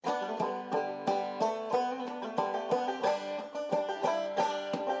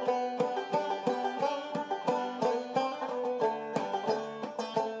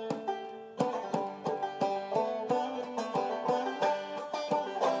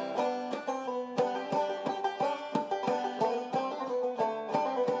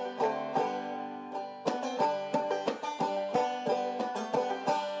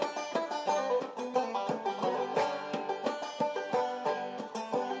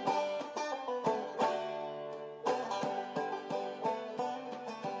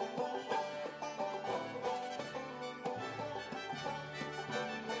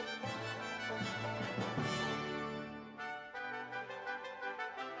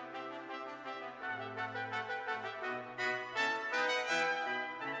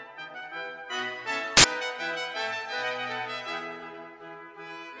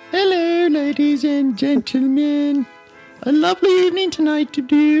ladies and gentlemen. A lovely evening tonight to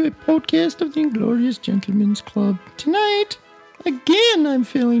do a podcast of the Inglorious Gentlemen's Club. Tonight, again, I'm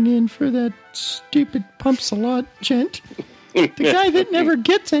filling in for that stupid Pumps-a-Lot gent. The guy that never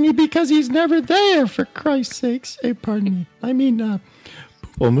gets any because he's never there, for Christ's sakes. Pardon me. I mean,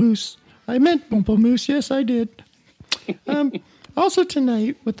 Moose. I meant Moose. Yes, I did. Also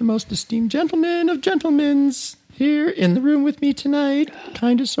tonight, with the most esteemed gentleman of gentlemen's here in the room with me tonight,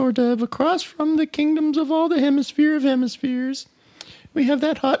 kind of, sort of, across from the kingdoms of all the hemisphere of hemispheres, we have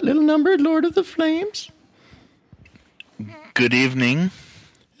that hot little numbered Lord of the Flames. Good evening.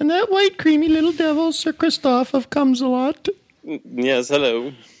 And that white creamy little devil, Sir Christoph of Comes-a-Lot. Yes,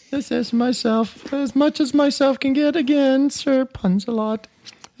 hello. Yes, myself. As much as myself can get again, Sir Puns-a-Lot.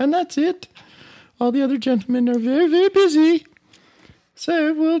 And that's it. All the other gentlemen are very, very busy.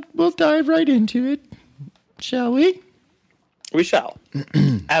 So we'll dive right into it. Shall we? We shall.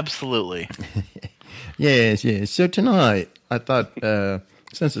 Absolutely. Yes. So tonight, I thought,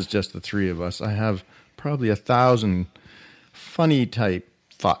 since it's just the three of us, I have probably 1,000 funny type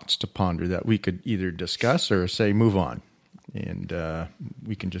thoughts to ponder that we could either discuss or say move on. And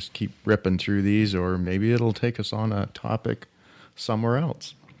we can just keep ripping through these, or maybe it'll take us on a topic somewhere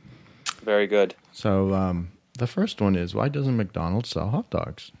else. Very good. So the first one is, why doesn't McDonald's sell hot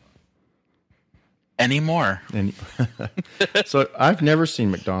dogs? Anymore. So I've never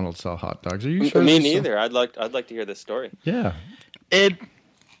seen McDonald's sell hot dogs. Are you sure? Me neither. I'd like to hear this story. Yeah. I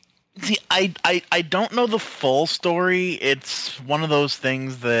don't know the full story. It's one of those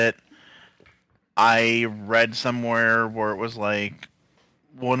things that I read somewhere where it was like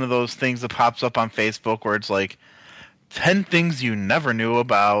one of those things that pops up on Facebook where it's like 10 things you never knew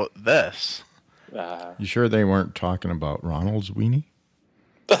about this. You sure they weren't talking about Ronald's weenie?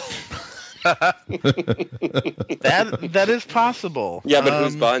 That is possible. Yeah, but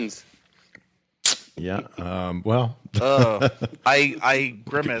whose buns? Yeah. Well. I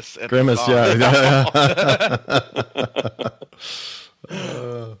grimace. At Grimace. Yeah.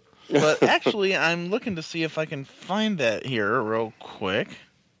 But actually, I'm looking to see if I can find that here real quick.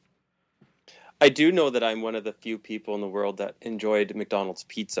 I do know that I'm one of the few people in the world that enjoyed McDonald's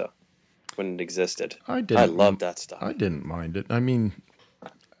pizza when it existed. I loved that stuff. I didn't mind it. I mean,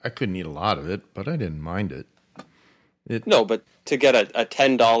 I couldn't eat a lot of it, but I didn't mind it. No, but to get a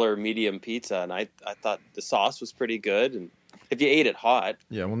 $10 medium pizza, and I thought the sauce was pretty good, and if you ate it hot.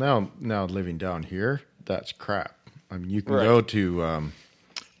 Yeah, well, now living down here, that's crap. I mean, you can go to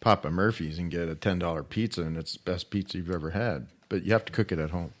Papa Murphy's and get a $10 pizza, and it's the best pizza you've ever had, but you have to cook it at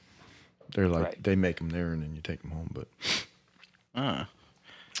home. They're like, they make them there, and then you take them home, but...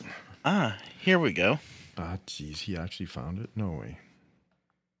 Here we go. Geez, he actually found it? No way.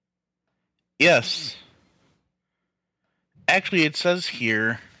 Yes. Actually, it says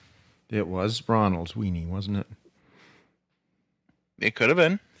here... It was Ronald's weenie, wasn't it? It could have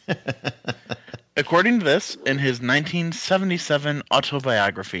been. According to this, in his 1977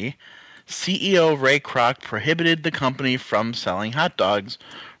 autobiography, CEO Ray Kroc prohibited the company from selling hot dogs,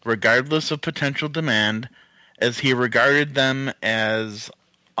 regardless of potential demand, as he regarded them as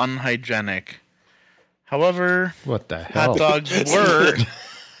unhygienic. However, what the hell? Hot dogs were...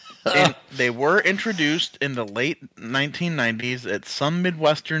 they were introduced in the late 1990s at some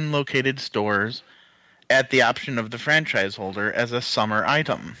Midwestern located stores at the option of the franchise holder as a summer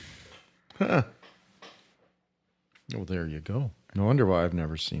item. Huh. Well, there you go. No wonder why I've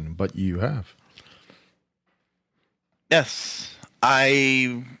never seen them, but you have. Yes.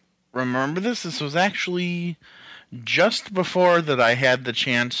 I remember this. This was actually just before that I had the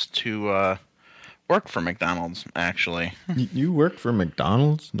chance to work for McDonald's, actually. You worked for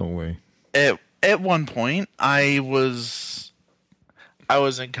McDonald's? No way. At one point, I was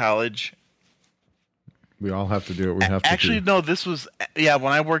in college. We all have to do it. We have to. Actually, no. This was when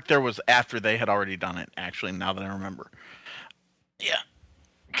I worked there was after they had already done it. Actually, now that I remember. Yeah.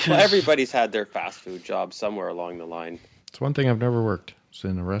 Well, everybody's had their fast food job somewhere along the line. It's one thing I've never worked. It's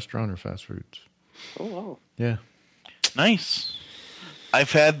in a restaurant or fast foods. Oh wow. Yeah. Nice.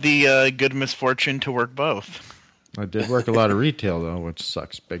 I've had the good misfortune to work both. I did work a lot of retail, though, which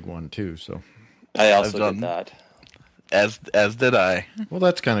sucks. Big one, too. So I also did that. As did I. Well,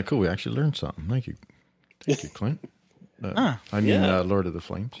 that's kind of cool. We actually learned something. Thank you, Clint. Lord of the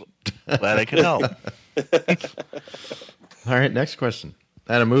Flames. Glad I could help. All right, next question.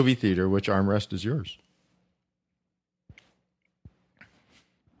 At a movie theater, which armrest is yours?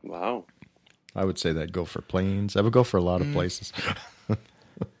 Wow. I would say that go for planes. I would go for a lot of places.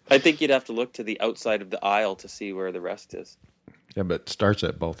 I think you'd have to look to the outside of the aisle to see where the rest is. Yeah, but it starts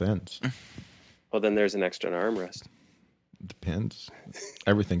at both ends. Well, then there's an extra armrest. Depends.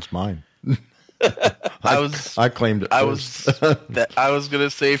 Everything's mine. I claimed it first. I was gonna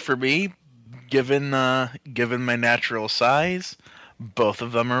say, for me, given my natural size, both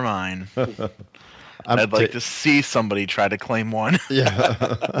of them are mine. I'd like to see somebody try to claim one. Yeah.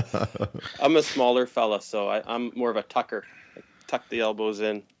 I'm a smaller fella, so I'm more of a tucker. I tuck the elbows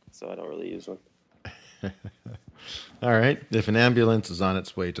in, so I don't really use one. All right. If an ambulance is on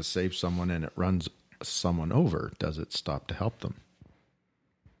its way to save someone and it runs someone over, does it stop to help them?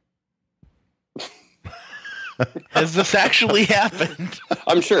 Has this actually happened?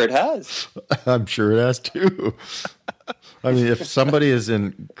 I'm sure it has. I'm sure it has too. I mean, if somebody is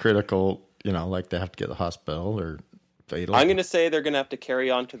in critical, like they have to get to the hospital or fatal. I'm going to say they're going to have to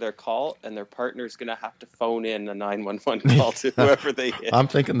carry on to their call, and their partner's going to have to phone in a 911 call to whoever they hit. I'm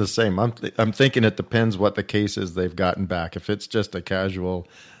thinking the same. I'm thinking it depends what the case is they've gotten back. If it's just a casual,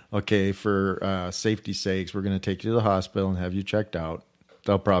 okay, for safety's sakes, we're going to take you to the hospital and have you checked out,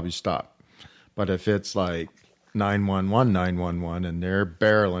 they'll probably stop. But if it's like 911, and they're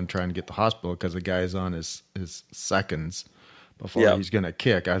barreling trying to get to the hospital because the guy's on his seconds before he's going to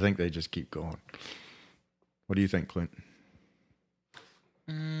kick, I think they just keep going. What do you think, Clint?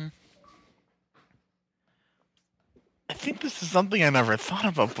 I think this is something I never thought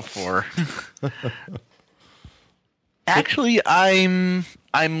about before. Actually, I'm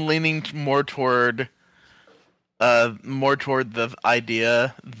leaning more toward the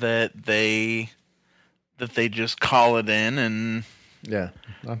idea that they just call it in and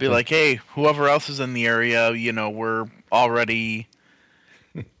be like, hey, whoever else is in the area, we're already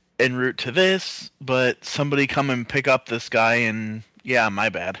en route to this, but somebody come and pick up this guy, and my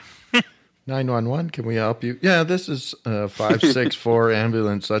bad. 911, can we help you? Yeah, this is 564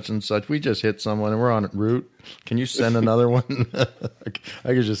 ambulance such and such. We just hit someone and we're en route. Can you send another one? I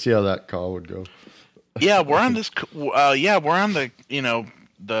could just see how that call would go. Yeah, we're on this. We're on the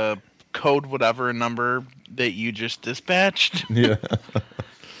the code whatever number that you just dispatched. Yeah.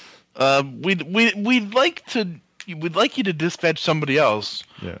 We'd like you to dispatch somebody else.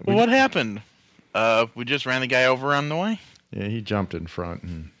 Yeah. Well, what happened? We just ran the guy over on the way. Yeah, he jumped in front,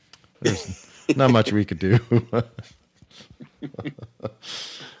 and there's not much we could do.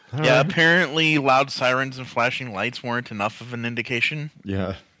 Yeah, apparently loud sirens and flashing lights weren't enough of an indication.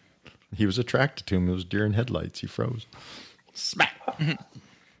 Yeah. He was attracted to him. It was deer in headlights. He froze. Smack.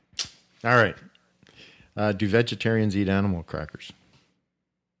 All right. Do vegetarians eat animal crackers?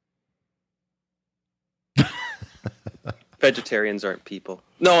 Vegetarians aren't people.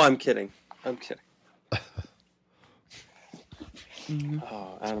 No, I'm kidding. Oh,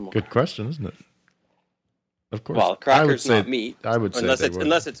 animal. Good question, isn't it? Of course. Well, crackers not meat. I would say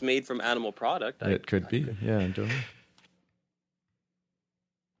unless it's made from animal product. It could be. Yeah, I don't know.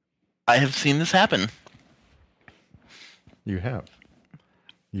 I have seen this happen. You have.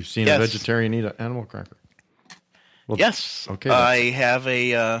 You've seen a vegetarian eat an animal cracker. Well, yes. Okay. I have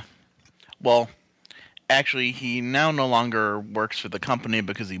a. Actually, he now no longer works for the company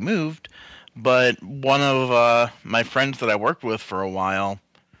because he moved. But one of my friends that I worked with for a while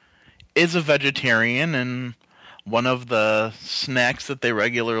is a vegetarian, and one of the snacks that they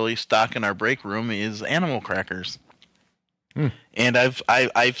regularly stock in our break room is animal crackers. And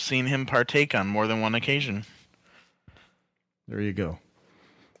I've seen him partake on more than one occasion. There you go.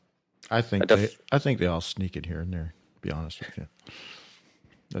 I think they all sneak it here and there, to be honest with you.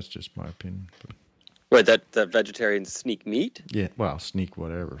 That's just my opinion. But. Wait, that vegetarians sneak meat? Yeah, well, sneak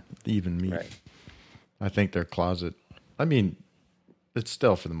whatever, even meat. Right. I think their closet. I mean, it's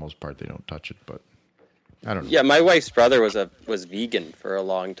still for the most part they don't touch it, but I don't know. Yeah, my wife's brother was vegan for a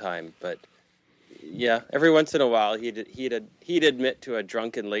long time, but yeah, every once in a while he'd admit to a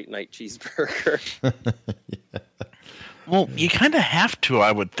drunken late night cheeseburger. Yeah. Well, you kind of have to,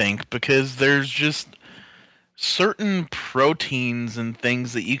 I would think, because there's just certain proteins and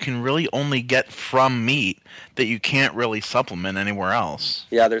things that you can really only get from meat that you can't really supplement anywhere else.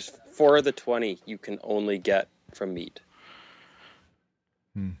 Yeah, there's 4 of the 20 you can only get from meat.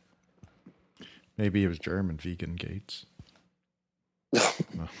 Maybe it was German vegan Gates.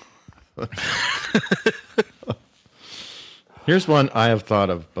 Here's one I have thought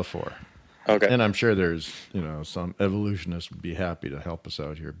of before. Okay. And I'm sure there's, some evolutionists would be happy to help us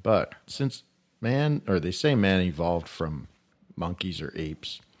out here. But since they say man evolved from monkeys or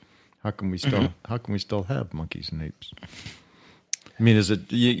apes, how can we still have monkeys and apes? I mean, is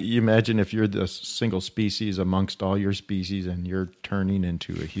it you imagine if you're the single species amongst all your species and you're turning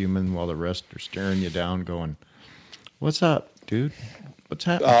into a human while the rest are staring you down going, "What's up, dude? What's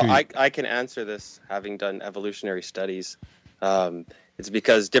happening?" I can answer this having done evolutionary studies. It's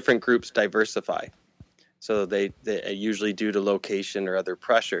because different groups diversify. So they usually due to location or other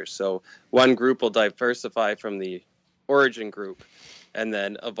pressures. So one group will diversify from the origin group and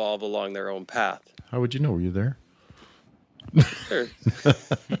then evolve along their own path. How would you know? Were you there? Sure.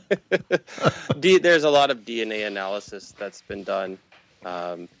 There's a lot of DNA analysis that's been done.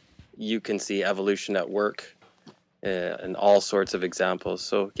 You can see evolution at work and all sorts of examples.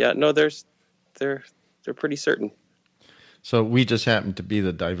 So yeah, no, they're pretty certain. So we just happen to be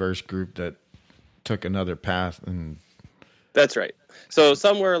the diverse group that took another path, and that's right. So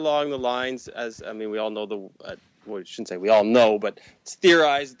somewhere along the lines, we all know we shouldn't say we all know, but it's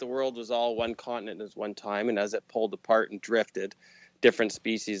theorized that the world was all one continent at one time, and as it pulled apart and drifted, different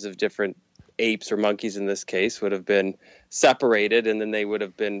species of different apes or monkeys in this case would have been separated, and then they would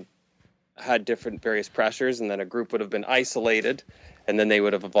have had different various pressures, and then a group would have been isolated, and then they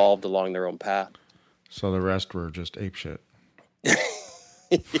would have evolved along their own path. So the rest were just ape shit.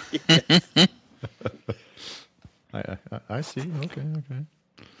 I see. Okay.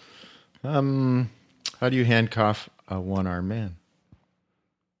 How do you handcuff a one-armed man?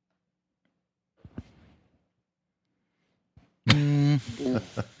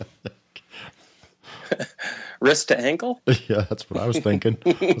 Wrist to ankle? Yeah, that's what I was thinking.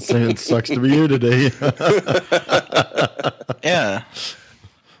 It sucks to be you today. Yeah.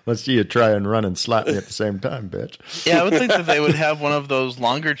 Let's see you try and run and slap me at the same time, bitch. Yeah, I would think that they would have one of those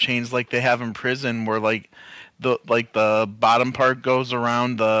longer chains like they have in prison, where the bottom part goes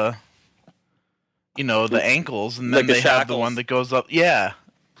around the ankles, and then they have the one that goes up. Yeah.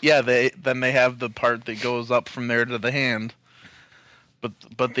 Then they have the part that goes up from there to the hand,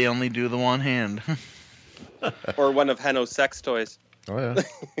 but they only do the one hand. Or one of Heno's sex toys. Oh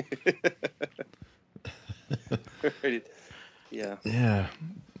yeah. Yeah. Yeah.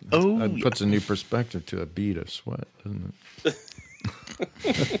 Oh, it puts a new perspective to a bead of sweat, doesn't it?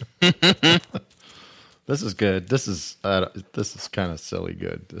 This is good. This is kind of silly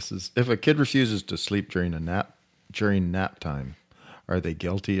good. This is if a kid refuses to sleep during nap time, are they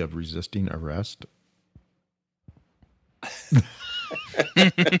guilty of resisting arrest?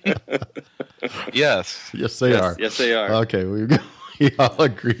 Yes. Yes, they are. Yes, they are. Okay, we all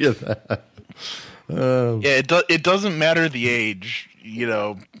agree with that. Yeah, it doesn't matter the age.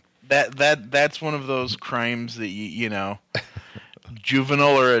 That's one of those crimes that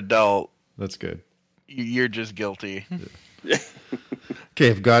juvenile or adult. That's good. You're just guilty. Okay,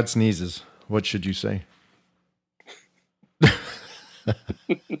 if God sneezes, what should you say?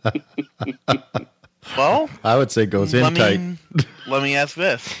 Well, I would say goes in tight. Let me ask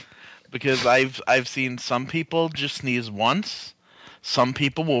this, because I've seen some people just sneeze once. Some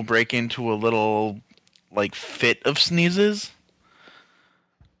people will break into a little fit of sneezes.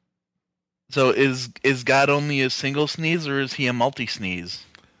 So is God only a single sneeze, or is he a multi-sneeze?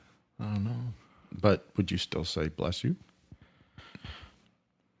 I don't know. But would you still say bless you?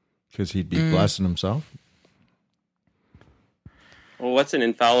 Because he'd be blessing himself. Well, what's an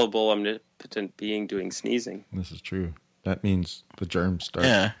infallible, omnipotent being doing sneezing? This is true. That means the germs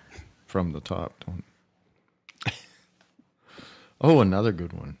start from the top. Oh, another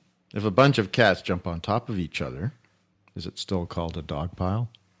good one. If a bunch of cats jump on top of each other, is it still called a dog pile?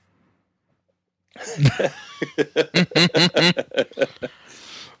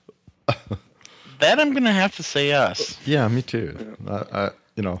 That I'm going to have to say yes. Yeah, me too.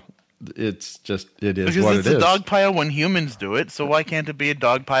 It's just, it is because what it is. Because it's a dog pile when humans do it, so why can't it be a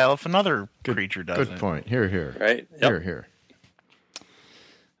dog pile if another creature does it? Good point. Here. Right? Yep. Here.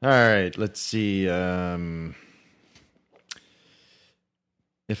 All right, let's see.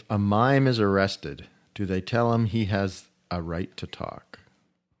 If a mime is arrested, do they tell him he has a right to talk?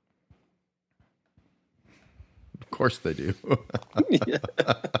 Of course they do.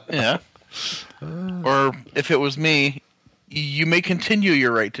 Yeah. Or if it was me, you may continue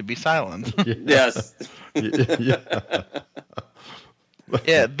your right to be silent. Yes. Yeah.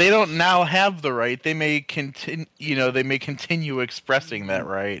 Yeah, they don't now have the right. They may continue. They may continue expressing that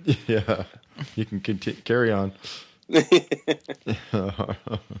right. Yeah, you can carry on.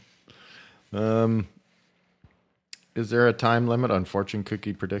 Is there a time limit on fortune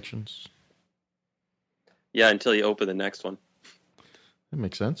cookie predictions? Yeah, until you open the next one. That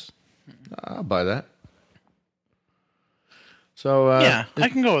makes sense. I'll buy that. So yeah, I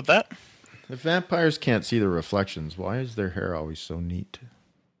can go with that. If vampires can't see the reflections, why is their hair always so neat?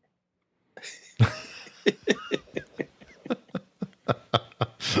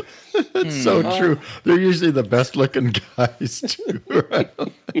 It's so true. They're usually the best looking guys too, right?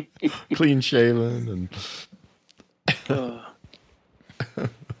 Clean shaven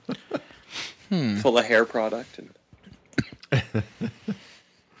and full of hair product.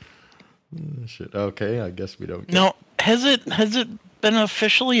 Shit. bullshit. Okay, I guess we don't. No, has it been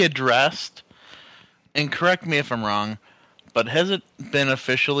officially addressed? And correct me if I'm wrong, but has it been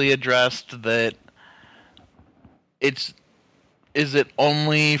officially addressed that is it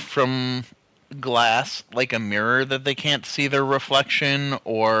only from glass, like a mirror, that they can't see their reflection?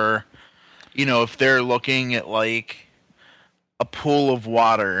 Or, if they're looking at like a pool of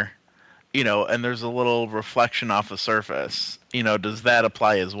water, and there's a little reflection off the surface, does that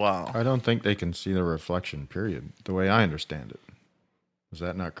apply as well? I don't think they can see the reflection, period, the way I understand it. Is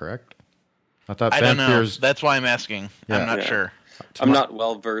that not correct? I thought I don't know. vampires... That's why I'm asking. Yeah. I'm not sure. I'm not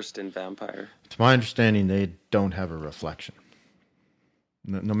well versed in vampire. To my understanding, they don't have a reflection.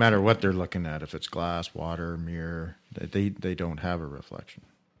 No matter what they're looking at, if it's glass, water, mirror, they don't have a reflection.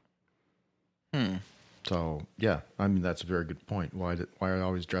 So, yeah, I mean, that's a very good point. Why I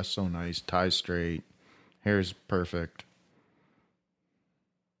always dress so nice, tie straight, hair's perfect.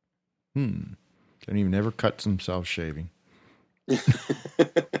 Don't even ever cut themselves shaving.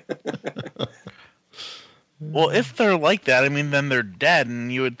 Well, if they're like that, I mean, then they're dead,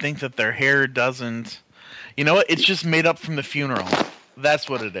 and you would think that their hair doesn't... You know what? It's just made up from the funeral. That's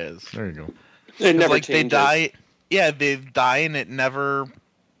what it is. There you go. It never like changes. they die... Yeah, they die, and it never...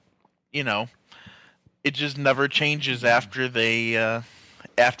 It just never changes after they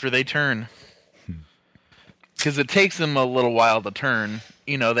turn. Because it takes them a little while to turn.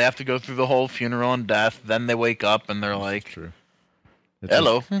 They have to go through the whole funeral and death, then they wake up, and they're like... True.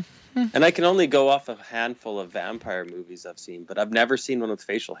 Hello. And I can only go off a handful of vampire movies I've seen, but I've never seen one with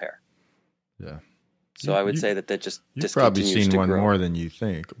facial hair. Yeah. So I would say that just You've probably discontinues seen to one grow. more than you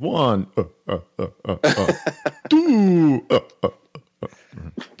think. One. Two.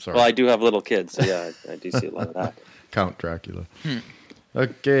 Sorry. Well, I do have little kids, so yeah, I do see a lot of that. Count Dracula.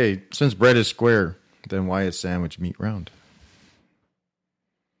 Okay, since bread is square, then why is sandwich meat round?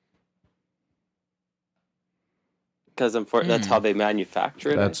 Because that's how they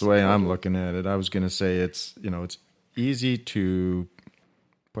manufacture it. That's the way I'm looking at it. I was going to say it's easy to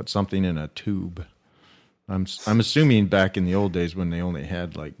put something in a tube. I'm assuming back in the old days when they only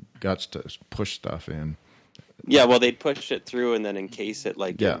had like guts to push stuff in. Yeah, well, they'd push it through and then encase it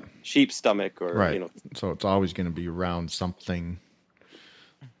like a sheep's stomach or, right. So it's always going to be around something.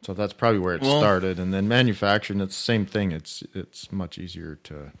 So that's probably where it started. And then manufacturing, it's the same thing. It's much easier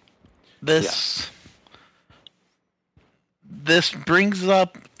to... This brings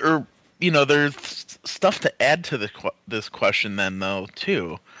up, there's stuff to add to this question then, though,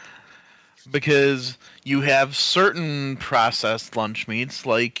 too. Because you have certain processed lunch meats,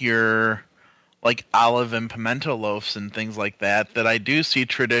 like your... like olive and pimento loaves and things like that I do see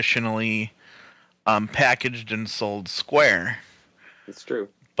traditionally packaged and sold square. It's true.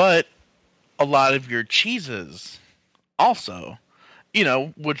 But a lot of your cheeses also,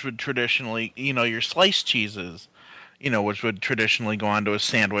 which would traditionally, your sliced cheeses, which would traditionally go onto a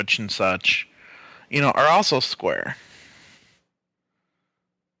sandwich and such, are also square.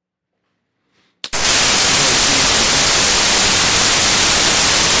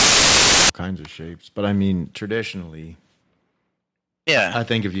 Kinds of shapes, but I mean traditionally, I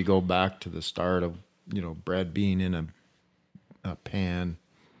think if you go back to the start of bread being in a pan,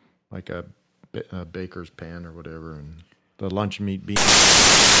 like a baker's pan or whatever, and the lunch meat being,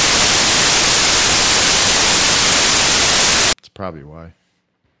 it's probably why.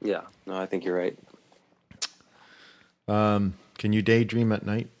 Yeah, no, I think you're right. Can you daydream at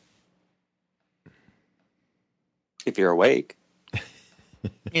night? If you're awake.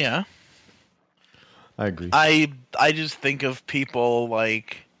 Yeah. I agree. I just think of people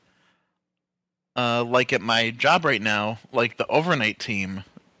like at my job right now, like the overnight team,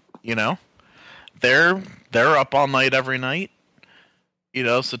 they're up all night every night,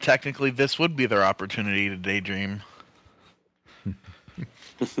 so technically this would be their opportunity to daydream.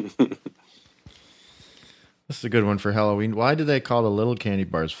 This is a good one for Halloween. Why do they call the little candy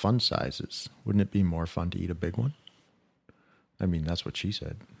bars fun sizes? Wouldn't it be more fun to eat a big one? I mean, that's what she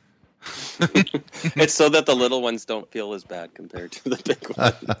said. It's so that the little ones don't feel as bad compared to the big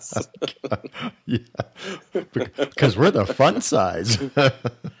ones. Yeah, because we're the fun size.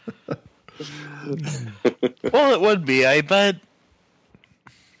 Well, it would be, I bet.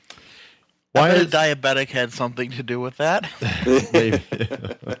 Why I bet is a diabetic had something to do with that. maybe?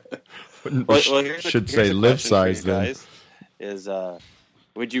 Here's Should here's say a live question for size you then. guys, is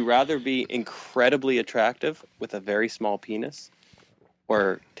would you rather be incredibly attractive with a very small penis,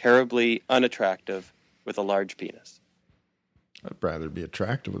 or terribly unattractive with a large penis? I'd rather be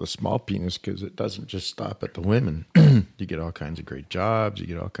attractive with a small penis because it doesn't just stop at the women. You get all kinds of great jobs. You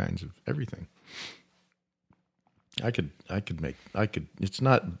get all kinds of everything. I could. It's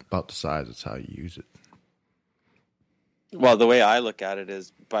not about the size; it's how you use it. Well, the way I look at it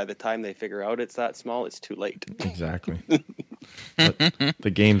is, by the time they figure out it's that small, it's too late. Exactly. But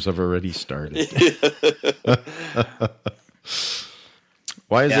the games have already started.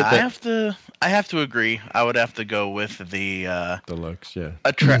 Why is it that I have to agree. I would have to go with the looks? Yeah,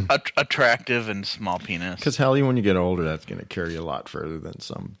 attractive and small penis. because hell, when you get older, that's going to carry you a lot further than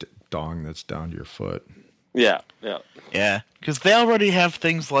some dong that's down to your foot. Yeah. Yeah, because they already have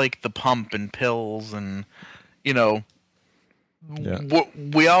things like the pump and pills, and Yeah.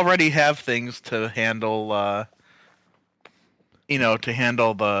 we already have things to handle. To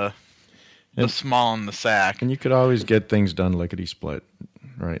handle the small in the sack. And you could always get things done lickety split,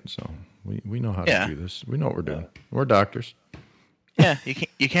 right? So we know how to do this. We know what we're doing. We're doctors. Yeah,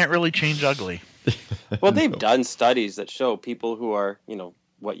 you can't really change ugly. Well, they've done studies that show people who are,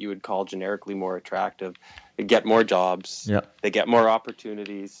 what you would call generically more attractive, they get more jobs. Yeah. They get more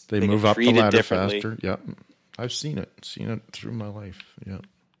opportunities. They move up the ladder faster. Yep. I've seen it through my life. Yep.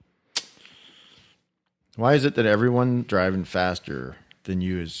 Why is it that everyone driving faster than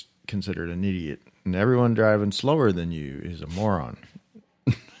you is considered an idiot, and everyone driving slower than you is a moron?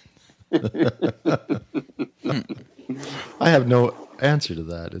 I have no answer to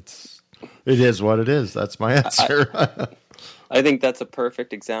that. It is what it is. That's my answer. I think that's a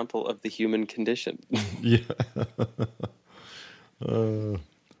perfect example of the human condition. Yeah.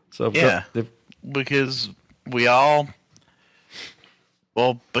 Because we all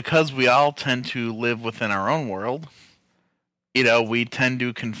tend to live within our own world. We tend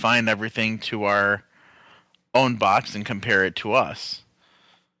to confine everything to our own box and compare it to us.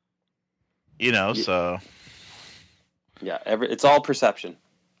 So. Yeah, it's all perception.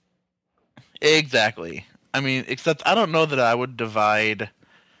 Exactly. I mean, except I don't know that I would divide,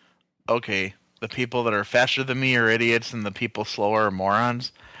 the people that are faster than me are idiots and the people slower are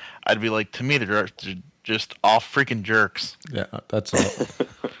morons. I'd be like, to me, they're just all freaking jerks. Yeah, that's all.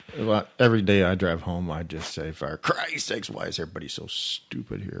 Well, every day I drive home, I just say, for Christ's sakes, why is everybody so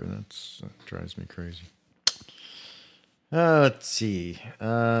stupid here? That drives me crazy. Let's see.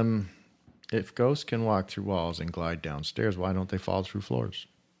 If ghosts can walk through walls and glide downstairs, why don't they fall through floors?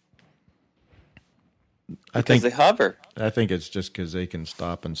 Because they hover. I think it's just because they can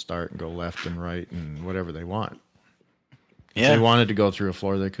stop and start and go left and right and whatever they want. Yeah. If they wanted to go through a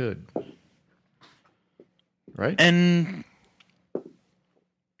floor, they could. Right? And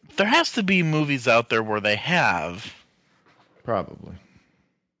there has to be movies out there where they have. Probably.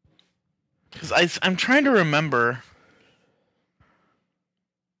 Because I'm trying to remember,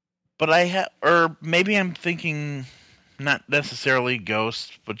 but or maybe I'm thinking not necessarily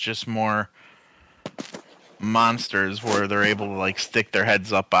ghosts, but just more monsters where they're able to stick their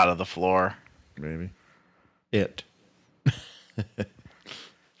heads up out of the floor. Maybe. It.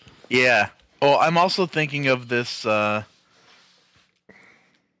 Yeah. Oh, I'm also thinking of this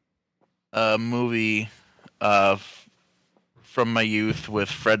movie from my youth with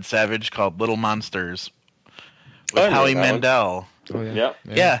Fred Savage called Little Monsters with Howie Mandel. Oh, yeah.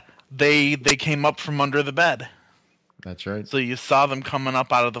 Yeah. They came up from under the bed. That's right. So you saw them coming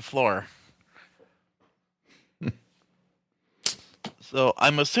up out of the floor. So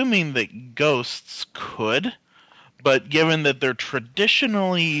I'm assuming that ghosts could, but given that they're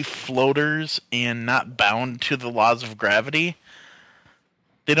traditionally floaters and not bound to the laws of gravity,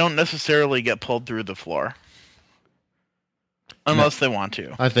 they don't necessarily get pulled through the floor. Unless they want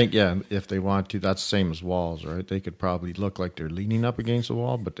to. I think, if they want to, that's the same as walls, right? They could probably look like they're leaning up against the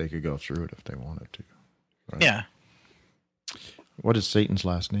wall, but they could go through it if they wanted to. Right? Yeah. What is Satan's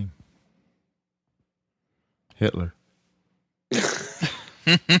last name? Hitler.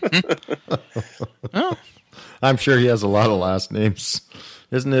 Oh. I'm sure he has a lot of last names.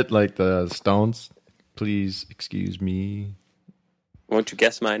 Isn't it like the Stones? Please excuse me. Won't you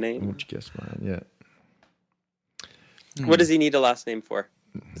guess my name? Won't you guess mine? Yeah. What does he need a last name for?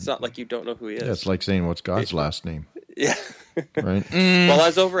 It's not like you don't know who he is. Yeah, it's like saying, what's God's last name? Yeah. Right? Well, I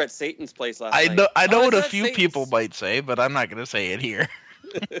was over at Satan's place last night. I know what a few Satan's? people might say, but I'm not going to say it here.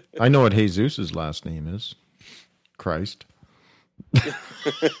 I know what Jesus' last name is. Christ.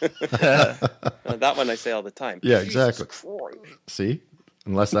 That one I say all the time. Yeah, exactly. See?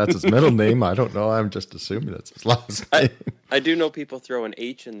 Unless that's his middle name, I don't know. I'm just assuming that's his last name. I do know people throw an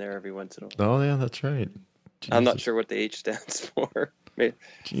H in there every once in a while. Oh, yeah, that's right. Jesus. I'm not sure what the H stands for.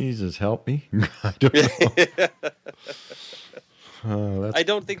 Jesus, help me. I don't know. I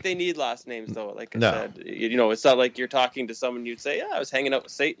don't think they need last names, though. Like I said, it's not like you're talking to someone you'd say, I was hanging out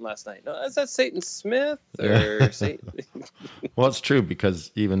with Satan last night. No, is that Satan Smith or Satan? Well, it's true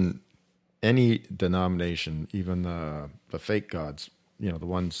because even any denomination, even the fake gods, the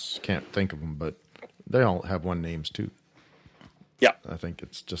ones can't think of them, but they all have one names too. Yeah. I think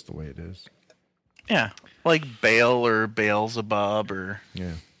it's just the way it is. Yeah, like Baal or Beelzebub or...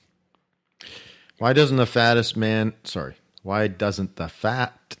 Yeah. Why doesn't the fattest man in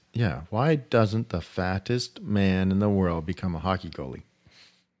the world become a hockey goalie?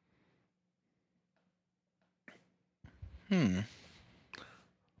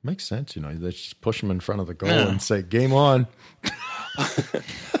 Makes sense, They just push him in front of the goal and say, "Game on."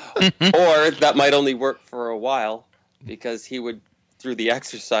 Or that might only work for a while because he would, through the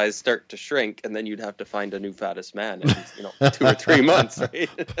exercise, start to shrink, and then you'd have to find a new fattest man in 2 or 3 months, right?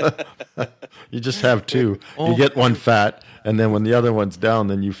 You just have two. You get one fat, and then when the other one's down,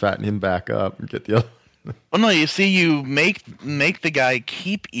 then you fatten him back up and get the other. Well, no, you see, you make the guy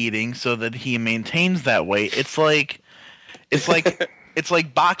keep eating so that he maintains that weight. It's like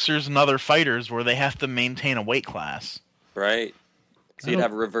boxers and other fighters where they have to maintain a weight class. Right. So you'd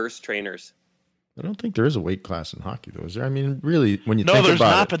have reverse trainers. I don't think there is a weight class in hockey, though, is there? I mean, really, when you think about it... No, there's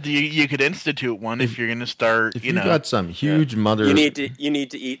not, but you could institute one if you're going to start, If you got some huge mother... You need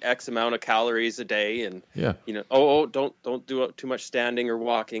to eat X amount of calories a day, and, don't do too much standing or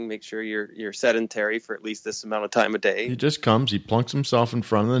walking. Make sure you're sedentary for at least this amount of time a day. He just comes, he plunks himself in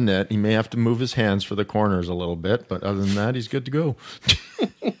front of the net. He may have to move his hands for the corners a little bit, but other than that, he's good to go.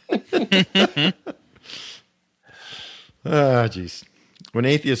 Ah, jeez. When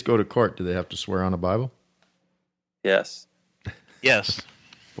atheists go to court, do they have to swear on a Bible? Yes. Yes.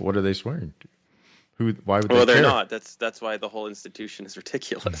 But what are they swearing to? Why would they Well, they're care? not. That's why the whole institution is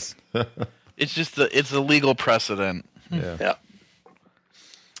ridiculous. It's just it's a legal precedent. Yeah.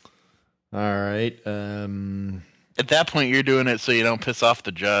 All right. At that point, you're doing it so you don't piss off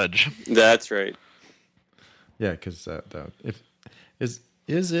the judge. That's right. Yeah, because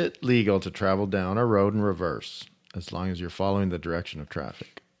is it legal to travel down a road in reverse as long as you're following the direction of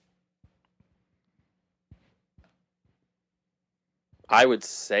traffic? I would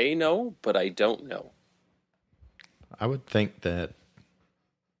say no, but I don't know. I would think that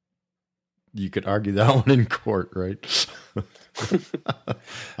you could argue that one in court, right?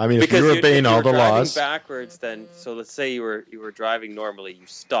 I mean, if you were obeying all the laws backwards, then so let's say you were driving normally, you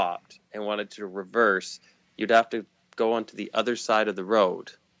stopped and wanted to reverse, you'd have to go onto the other side of the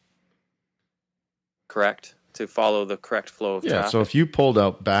road, correct? To follow the correct flow of traffic. So if you pulled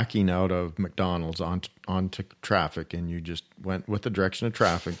out, backing out of McDonald's onto traffic, and you just went with the direction of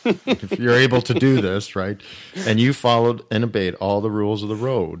traffic, if you're able to do this, right, and you followed and obeyed all the rules of the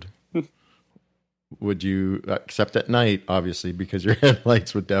road, would you, except at night, obviously, because your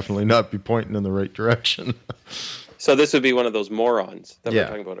headlights would definitely not be pointing in the right direction. So this would be one of those morons that we were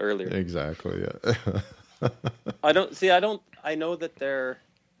talking about earlier. Exactly, yeah. I know that there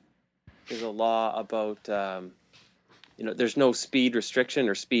is a law about, there's no speed restriction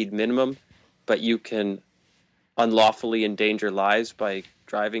or speed minimum, but you can unlawfully endanger lives by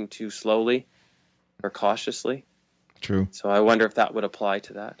driving too slowly or cautiously. True. So I wonder if that would apply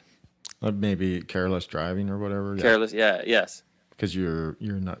to that. Maybe careless driving or whatever. Careless, yes. Because you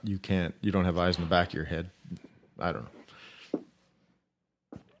don't have eyes in the back of your head. I don't know.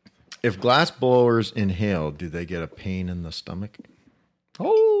 If glass blowers inhale, do they get a pain in the stomach?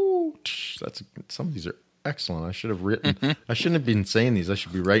 Oh, some of these are excellent. I should have written. I shouldn't have been saying these. I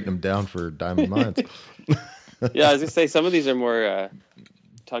should be writing them down for Diamond Minds. Yeah, I was gonna say some of these are more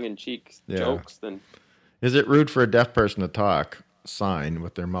tongue-in-cheek jokes than. Is it rude for a deaf person to talk sign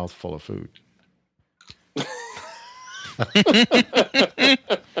with their mouth full of food?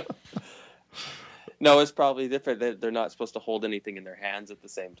 No, it's probably different. They're not supposed to hold anything in their hands at the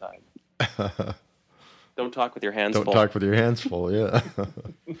same time. Don't talk with your hands full. Don't talk with your hands full, yeah.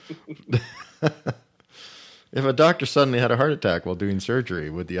 If a doctor suddenly had a heart attack while doing surgery,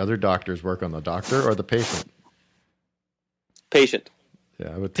 would the other doctors work on the doctor or the patient? Patient.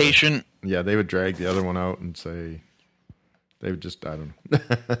 Yeah, I would. Patient. Yeah, they would drag the other one out and say, they would just, I don't know.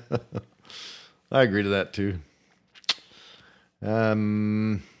 I agree to that too.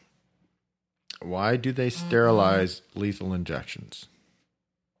 Why do they sterilize lethal injections?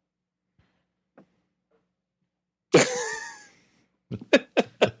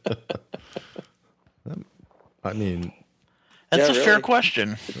 I mean, that's a fair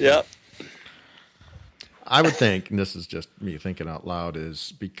question. Yeah. I would think, and this is just me thinking out loud,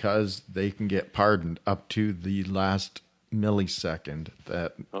 is because they can get pardoned up to the last millisecond,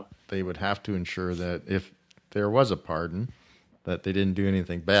 that they would have to ensure that if there was a pardon, that they didn't do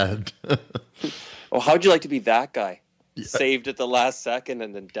anything bad. Well, how'd you like to be that guy? saved at the last second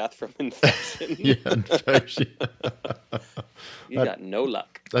and then death from infection. Yeah, infection. You got no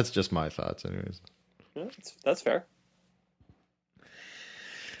luck. That's just my thoughts, anyways. Yeah, that's fair.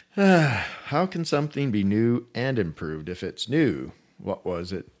 How can something be new and improved if it's new? What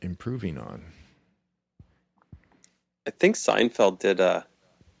was it improving on? I think Seinfeld did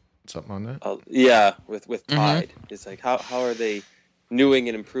Something on that? with Tide. It's like how are they newing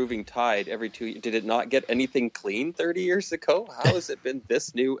and improving Tide every 2 years? Did it not get anything clean 30 years ago? How has it been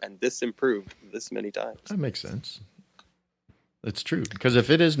this new and this improved this many times? That makes sense. It's true. Because if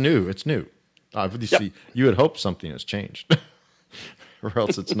it is new, it's new. Obviously, you would hope something has changed. Or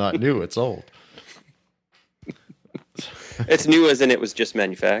else it's not new, it's old. It's new as in it was just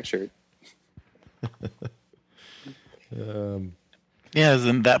manufactured. Yeah, as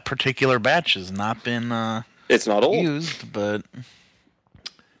in that particular batch has not been It's not old. used, but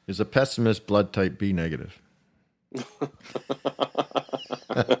Is a pessimist blood type B negative?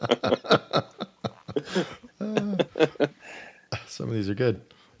 Some of these are good.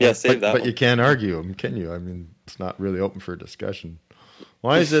 Yeah, save that But one. you can't argue them, can you? I mean, it's not really open for discussion.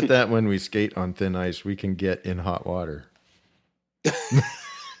 Why is it that when we skate on thin ice, we can get in hot water?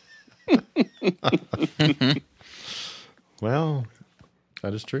 Well,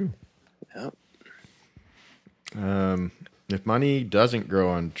 that is true. Yep. If money doesn't grow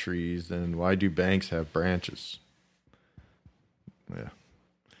on trees, then why do banks have branches? Yeah.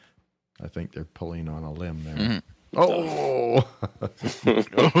 I think they're pulling on a limb there. Oh!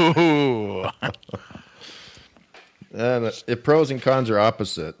 ooh, And if pros and cons are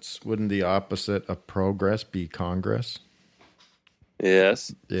opposites, wouldn't the opposite of progress be Congress?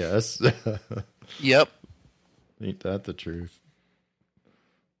 Yes. Yes. yep. Ain't that the truth?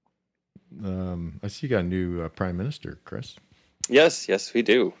 I see you got a new prime minister, Chris. Yes, we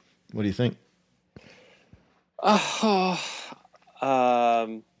do. What do you think?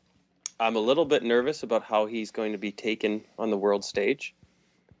 I'm a little bit nervous about how he's going to be taken on the world stage,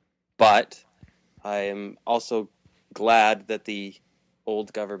 but I am also glad that the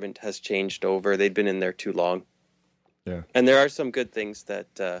old government has changed over. They've been in there too long. Yeah. And there are some good things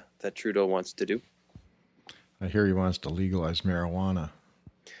that that Trudeau wants to do. I hear he wants to legalize marijuana.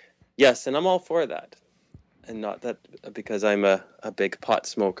 Yes, and I'm all for that. And not that because I'm a big pot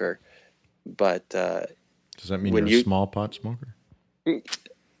smoker, but Does that mean when you're a you- small pot smoker?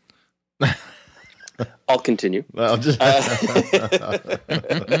 I'll continue. Well, just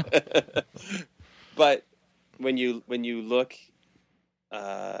But when you look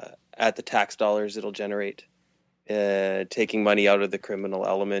at the tax dollars it'll generate, taking money out of the criminal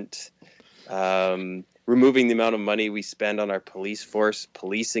element, removing the amount of money we spend on our police force,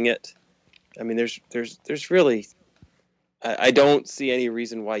 policing it. I mean, there's really, I don't see any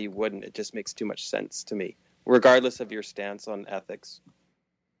reason why you wouldn't. It just makes too much sense to me, regardless of your stance on ethics.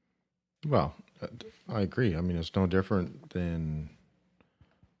 well, I agree. I mean, it's no different than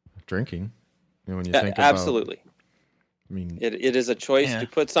drinking. You know, when you think about, Absolutely. I mean, It is a choice Yeah. to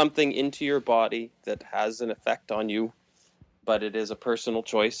put something into your body that has an effect on you, but it is a personal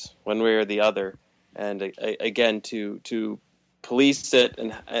choice, one way or the other. And again, to police it,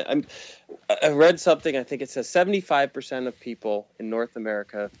 and I read something. I think it says 75% of people in North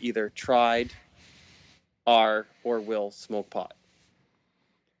America have either tried, are, or will smoke pot.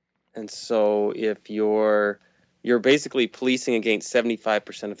 And so, if you're basically policing against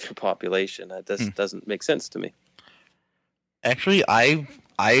 75% of your population, that doesn't make sense to me. Actually, I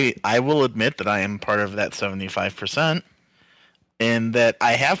will admit that I am part of that 75%, and that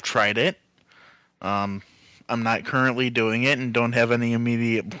I have tried it. I'm not currently doing it, and don't have any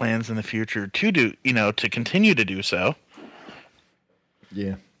immediate plans in the future to do, to continue to do so.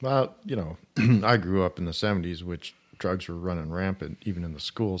 yeah. Well, you know, I grew up in the 70s, which drugs were running rampant, even in the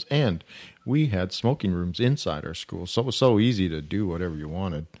schools. And we had smoking rooms inside our schools. So it was so easy to do whatever you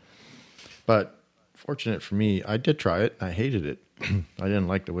wanted. But fortunate for me, I did try it. I hated it. I didn't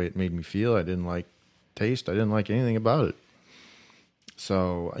like the way it made me feel. I didn't like taste. I didn't like anything about it.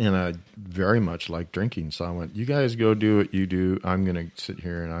 So, and I very much like drinking. So I went, you guys go do what you do. I'm going to sit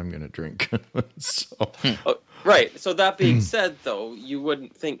here and I'm going to drink. So, Right. So that being said, though, you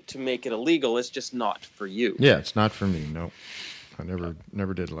wouldn't think to make it illegal. It's just not for you. yeah, it's not for me. No, I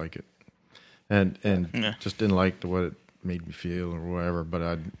never did like it. And Yeah. just didn't like what it made me feel or whatever. But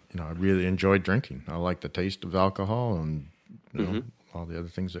I really enjoyed drinking. I like the taste of alcohol and all the other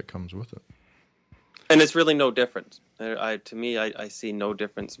things that comes with it. And it's really no difference. To me, I see no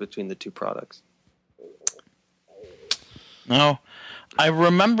difference between the two products. No, I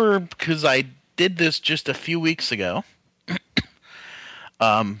remember because I did this just a few weeks ago.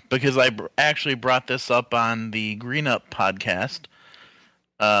 because I actually brought this up on the Green Up podcast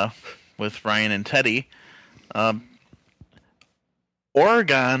with Ryan and Teddy.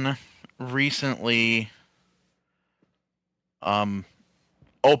 Oregon recently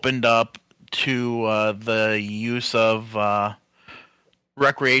opened up to the use of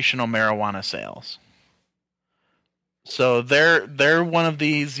recreational marijuana sales. So they're one of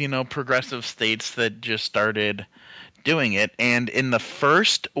these, progressive states that just started doing it, and in the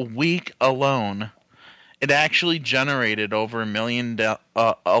first week alone, it actually generated over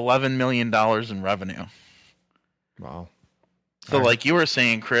 $11 million in revenue. Wow. So, like you were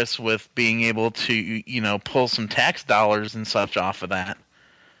saying, Chris, with being able to, pull some tax dollars and such off of that.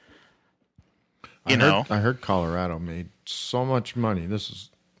 I heard Colorado made so much money.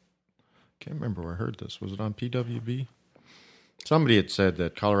 Can't remember where I heard this. Was it on PWB? Somebody had said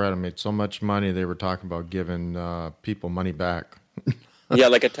that Colorado made so much money they were talking about giving people money back. Yeah,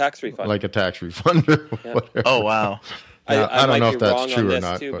 like a tax refund. Like a tax refund or whatever. Oh, wow. I don't know if that's true or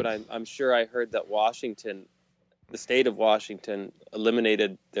not. Too, but I'm sure I heard that the state of Washington,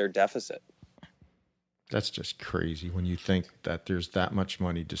 eliminated their deficit. That's just crazy when you think that there's that much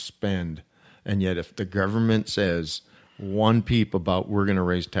money to spend. And yet if the government says one peep about we're going to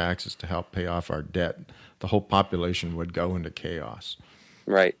raise taxes to help pay off our debt, the whole population would go into chaos.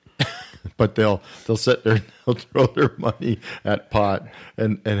 Right. But they'll sit there and they'll throw their money at pot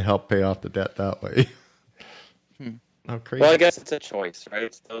and help pay off the debt that way. How crazy. Well, I guess it's a choice, right?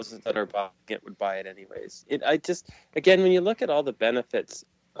 It's those that are buying it would buy it anyways. Again, when you look at all the benefits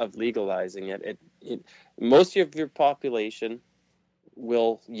of legalizing it, most of your population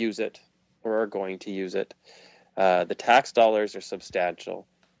will use it or are going to use it. The tax dollars are substantial.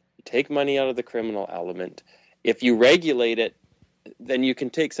 You take money out of the criminal element. If you regulate it, then you can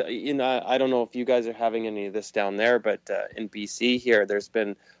take, I don't know if you guys are having any of this down there, but in BC here, there's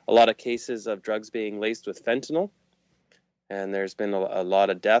been a lot of cases of drugs being laced with fentanyl, and there's been a lot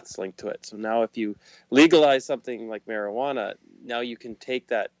of deaths linked to it. So now if you legalize something like marijuana, now you can take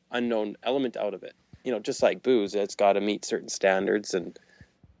that unknown element out of it. Just like booze, it's got to meet certain standards, and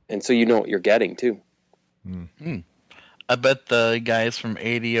so you know what you're getting too. Mm. I bet the guys from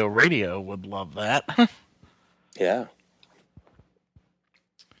ADO Radio would love that. Yeah.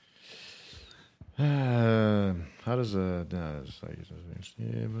 How does I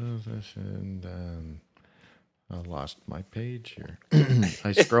lost my page here.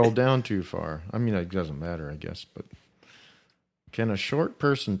 I scrolled down too far. I mean, it doesn't matter, I guess, but can a short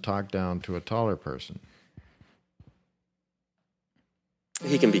person talk down to a taller person?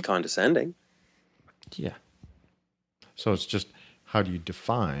 He can be condescending. Yeah. So it's just, how do you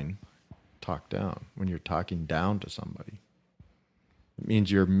define talk down when you're talking down to somebody? It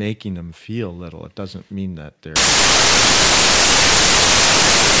means you're making them feel little. It doesn't mean that they're...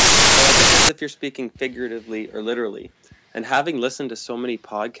 If you're speaking figuratively or literally, and having listened to so many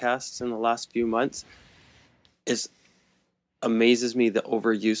podcasts in the last few months, amazes me the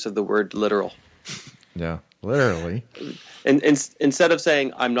overuse of the word literal. Yeah, literally. And instead of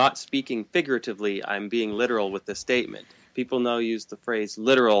saying, I'm not speaking figuratively, I'm being literal with the statement, people now use the phrase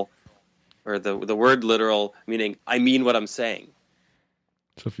literal, or the word literal, meaning I mean what I'm saying.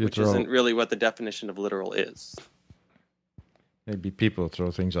 So if which isn't really what the definition of literal is. Maybe people throw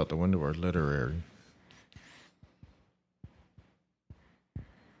things out the window or literary.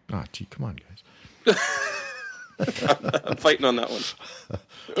 Gee, come on, guys. I'm fighting on that one.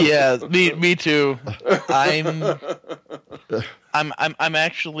 Yeah, me too. I'm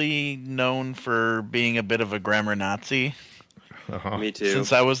actually known for being a bit of a grammar Nazi. Uh-huh. Me too.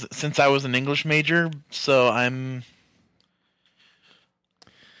 Since I was an English major, so I'm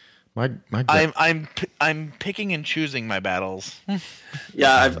picking and choosing my battles.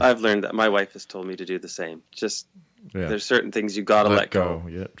 Yeah, I've learned that. My wife has told me to do the same. There's certain things you gotta let go.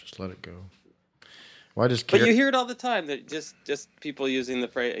 Yeah, just let it go. Why does? But you hear it all the time. That just people using the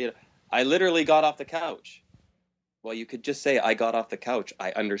phrase. I literally got off the couch. Well, you could just say I got off the couch.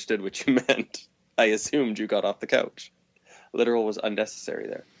 I understood what you meant. I assumed you got off the couch. Literal was unnecessary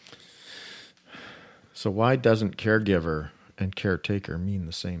there. So why doesn't caregiver and caretaker mean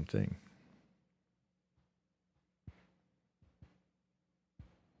the same thing?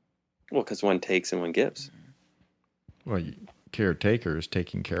 Well, because one takes and one gives. Well, caretaker is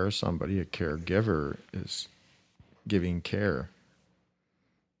taking care of somebody. A caregiver is giving care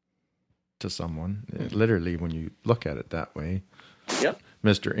to someone. Literally, when you look at it that way. Yep.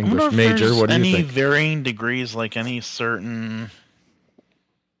 Mr. English Major, what do you think? Any varying degrees, like any certain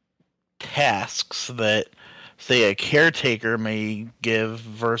tasks that, say, a caretaker may give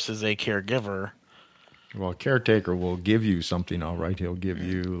versus a caregiver? Well, caretaker will give you something, all right. He'll give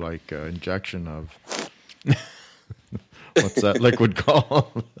you like an injection of what's that liquid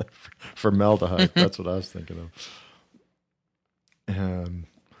called? Formaldehyde. That's what I was thinking of.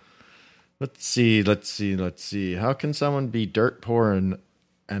 Let's see. How can someone be dirt poor and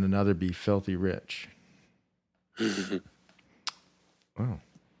another be filthy rich? Wow.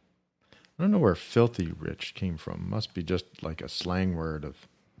 I don't know where filthy rich came from. Must be just like a slang word of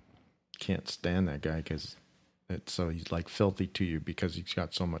can't stand that guy because so he's like filthy to you because he's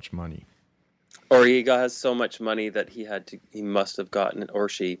got so much money. Or he has so much money that he must have gotten it, or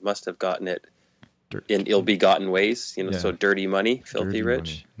she must have gotten it in ill-begotten ways. You know, so dirty money, filthy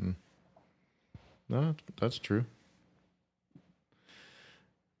rich. Money. No, that's true.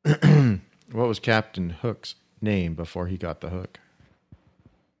 What was Captain Hook's name before he got the hook?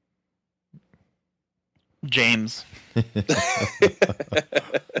 James.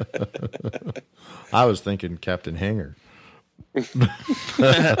 I was thinking Captain Hanger.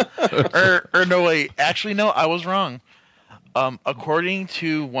 or no, wait. Actually, no, I was wrong. According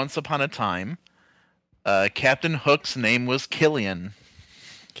to Once Upon a Time, Captain Hook's name was Killian.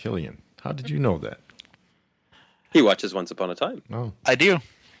 Killian. How did you know that? He watches Once Upon a Time. Oh, I do.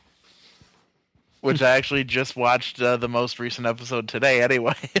 Which I actually just watched the most recent episode today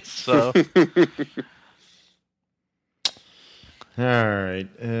anyway. So... All right.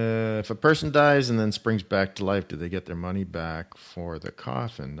 If a person dies and then springs back to life, do they get their money back for the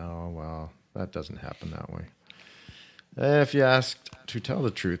coffin? No, well, that doesn't happen that way. If you asked to tell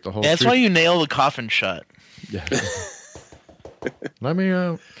the truth, the whole That's truth... why you nail the coffin shut. Yeah. Let me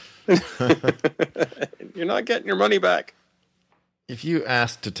out. You're not getting your money back. If you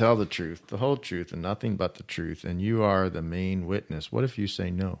ask to tell the truth, the whole truth, and nothing but the truth, and you are the main witness, what if you say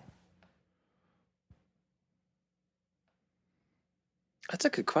no? That's a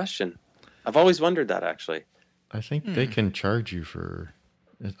good question. I've always wondered that, actually. I think they can charge you for...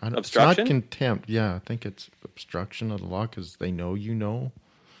 Obstruction? It's not contempt. Yeah, I think it's obstruction of the law because they know you know.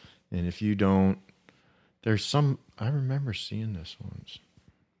 And if you don't... There's some... I remember seeing this once.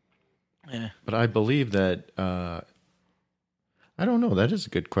 Yeah. But I believe that... I don't know. That is a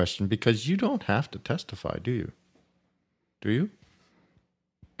good question because you don't have to testify, do you? Do you?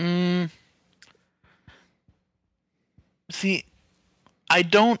 See... I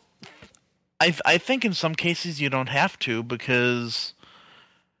don't. I think in some cases you don't have to because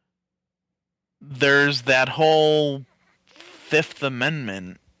there's that whole Fifth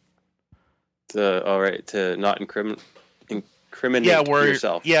Amendment. To not incriminate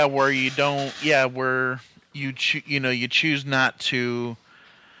yourself. Yeah, where you don't. Yeah, where you you choose not to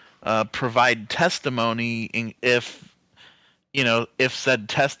provide testimony if said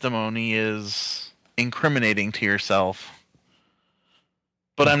testimony is incriminating to yourself.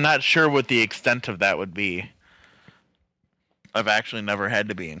 But I'm not sure what the extent of that would be. I've actually never had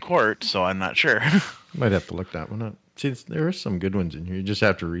to be in court, so I'm not sure. Might have to look that one up. See, there are some good ones in here. You just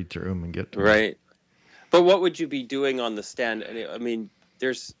have to read through them and get to them. Right. But what would you be doing on the stand? I mean,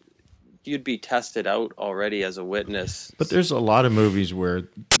 you'd be tested out already as a witness. But there's a lot of movies where,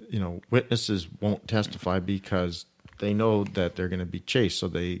 witnesses won't testify because they know that they're going to be chased. So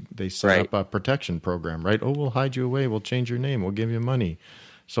they set up a protection program, right? Oh, we'll hide you away. We'll change your name. We'll give you money.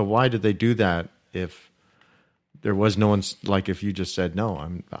 So why did they do that if there was no one, like if you just said, no,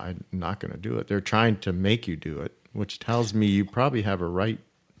 I'm not going to do it. They're trying to make you do it, which tells me you probably have a right.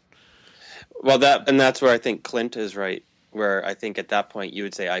 Well, that's where I think Clint is right, where I think at that point you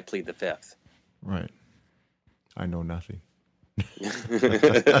would say, I plead the fifth. Right. I know nothing.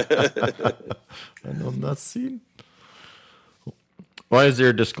 I know nothing. Why is there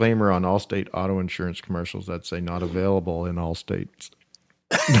a disclaimer on Allstate auto insurance commercials that say not available in all states?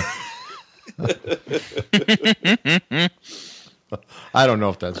 I don't know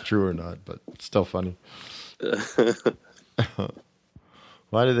if that's true or not, but it's still funny.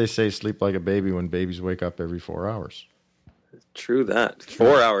 Why do they say sleep like a baby when babies wake up every 4 hours? True that.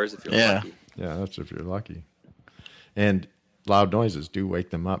 4 hours if you're lucky. Yeah, that's if you're lucky. And loud noises do wake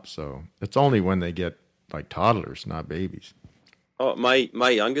them up, so it's only when they get like toddlers, not babies. Oh, my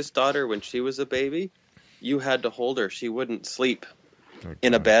youngest daughter, when she was a baby, you had to hold her. She wouldn't sleep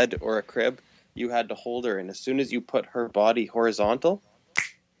in a bed or a crib. You had to hold her, and as soon as you put her body horizontal,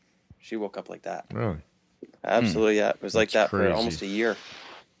 she woke up like that. Really? Absolutely, yeah. It was like that crazy. for almost a year.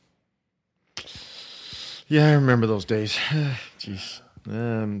 Yeah, I remember those days. Jeez.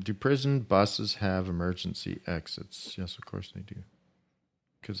 Do prison buses have emergency exits? Yes, of course they do.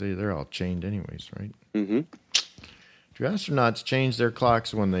 Because they're all chained anyways, right? Mm-hmm. Do astronauts change their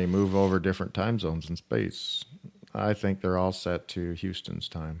clocks when they move over different time zones in space? I think they're all set to Houston's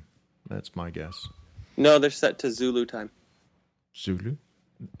time. That's my guess. No, they're set to Zulu time. Zulu?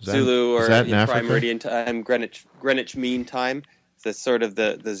 Zulu, or is that in in Africa? Prime Meridian time, Greenwich Mean Time. It's sort of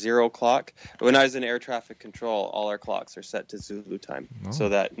the zero clock. When I was in air traffic control, all our clocks are set to Zulu time, so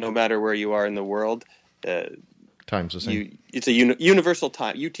that no matter where you are in the world, time's the same. It's a universal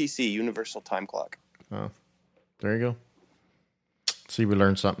time, UTC, universal time clock. Oh, there you go. See, we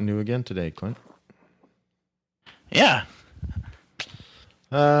learned something new again today, Clint. Yeah.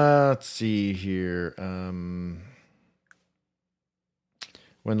 Let's see here.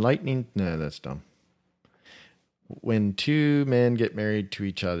 When lightning... No, that's dumb. When two men get married to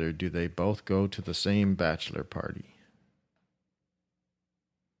each other, do they both go to the same bachelor party?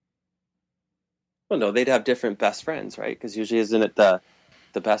 Well, no, they'd have different best friends, right? Because usually isn't it the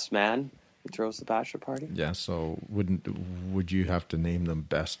best man who throws the bachelor party? Yeah, so would you have to name them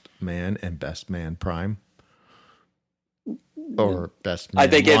Best Man and Best Man Prime? Or Best Man I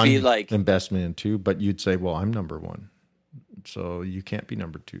think it'd be 1 like... and Best Man 2, but you'd say, well, I'm number 1. So you can't be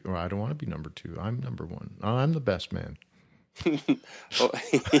number 2, or I don't want to be number 2. I'm number 1. Oh, I'm the best man. Well,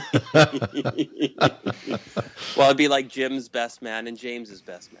 it'd be like Jim's best man and James's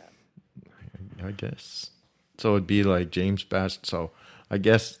best man. I guess. So it'd be like James Best. So I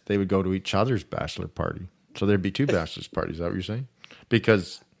guess they would go to each other's bachelor party. So there'd be 2 bachelor's parties. Is that what you're saying?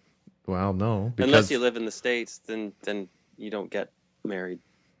 Because, well, no. Because, unless you live in the States, then you don't get married.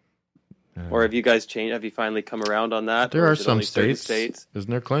 Or have you guys changed? Have you finally come around on that? There or are is it some only certain states.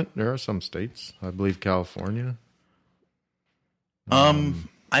 Isn't there, Clint? There are some states. I believe California.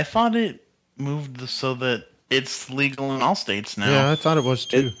 I thought it moved so that it's legal in all states now. Yeah, I thought it was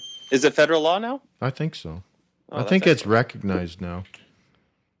too. Is it federal law now? I think so. Oh, I think it's recognized now.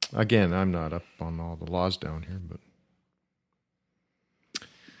 Again, I'm not up on all the laws down here,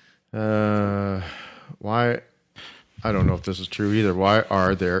 but why? I don't know if this is true either. Why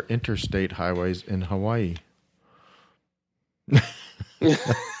are there interstate highways in Hawaii?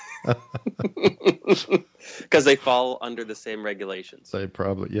 Because they fall under the same regulations They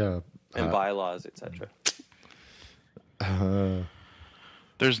probably, yeah. and bylaws, etc.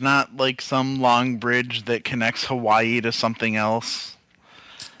 There's not like some long bridge that connects Hawaii to something else.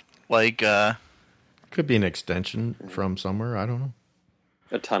 Like, could be an extension from somewhere. I don't know.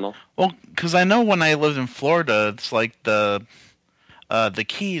 A tunnel. Well, because I know when I lived in Florida, it's like the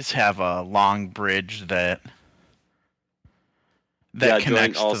Keys have a long bridge that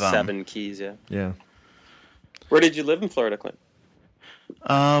connects all to them. 7 keys. Yeah. Yeah. Where did you live in Florida, Clint?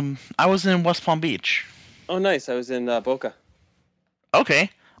 I was in West Palm Beach. Oh, nice. I was in Boca. Okay.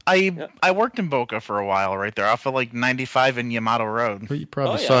 I worked in Boca for a while right there off of like 95 and Yamato Road. Well, you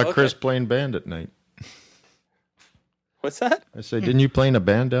probably saw Chris playing band at night. What's that? I say, didn't you play in a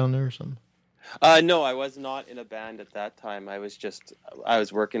band down there or something? No, I was not in a band at that time. I was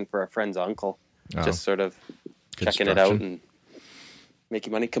working for a friend's uncle, just sort of checking it out and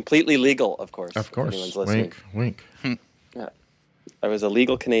making money. Completely legal, of course. Of course. Anyone's listening. Wink. Yeah. I was a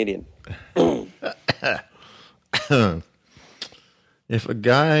legal Canadian. If a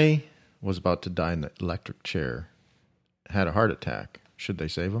guy was about to die in the electric chair, had a heart attack, should they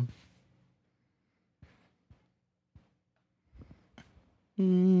save him?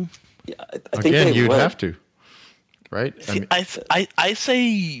 Yeah, I think Again, you'd would. have to, right? See, I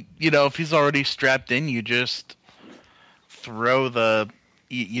say, if he's already strapped in, you just throw the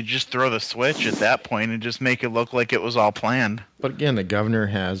switch at that point and just make it look like it was all planned. But again, the governor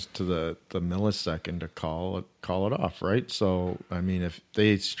has to the millisecond to call it off, right? So, I mean, if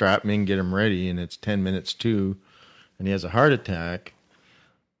they strap him in, get him ready, and it's 10 minutes to, and he has a heart attack,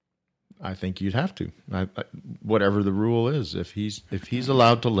 I think you'd have to. Whatever the rule is, if he's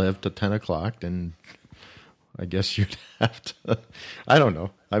allowed to live to 10 o'clock, then I guess you'd have to. I don't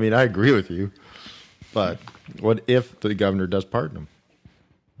know. I mean, I agree with you, but what if the governor does pardon him?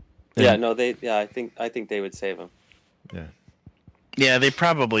 I think they would save him. Yeah, they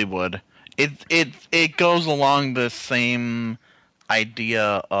probably would. It goes along the same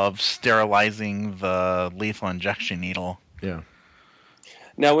idea of sterilizing the lethal injection needle. Yeah.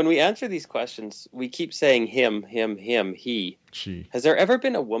 Now, when we answer these questions, we keep saying him, he. She. Has there ever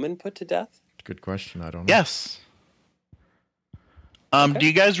been a woman put to death? Good question. I don't know. Yes. Okay. Do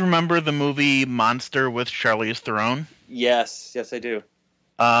you guys remember the movie Monster with Charlize Theron? Yes, I do.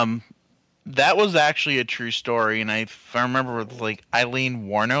 That was actually a true story, and if I remember, it was like Eileen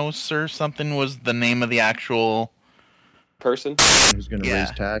Warnos or something was the name of the actual person who's going to raise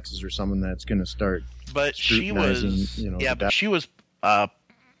taxes, or someone that's going to start. But she was, but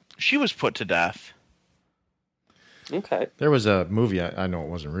she was put to death. Okay. There was a movie. I know it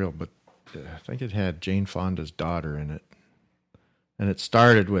wasn't real, but I think it had Jane Fonda's daughter in it, and it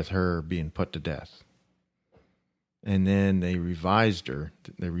started with her being put to death. And then they revised her.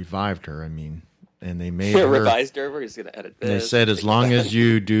 They revived her, I mean. And they made her... Revised her? We're just going to edit this. They said as long as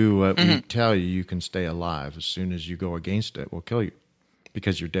you do what we tell you, you can stay alive. As soon as you go against it, we'll kill you.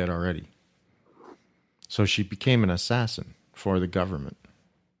 Because you're dead already. So she became an assassin for the government.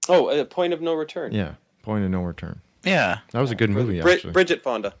 Oh, a point of no return. Yeah, point of no return. Yeah. That was a good movie, actually. Bridget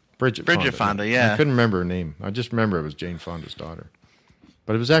Fonda. Bridget Fonda, yeah. I couldn't remember her name. I just remember it was Jane Fonda's daughter.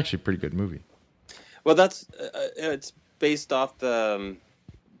 But it was actually a pretty good movie. Well, it's based off the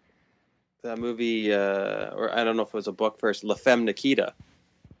movie, or I don't know if it was a book first, La Femme Nikita.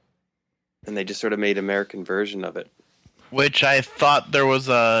 And they just sort of made an American version of it. Which I thought there was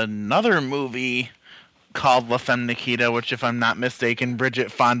another movie called La Femme Nikita, which, if I'm not mistaken,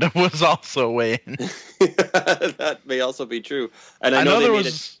 Bridget Fonda was also in. That may also be true. And I know there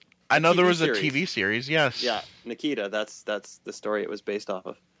was a TV series. Yes. Yeah, Nikita. That's the story it was based off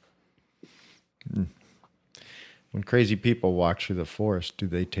of. When crazy people walk through the forest, do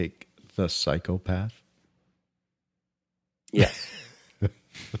they take the psychopath? Yes.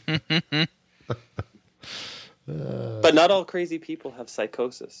 But not all crazy people have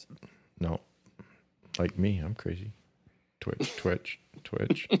psychosis. No. Like me, I'm crazy. Twitch.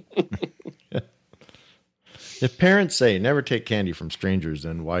 If parents say never take candy from strangers,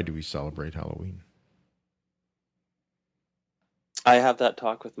 then why do we celebrate Halloween? I have that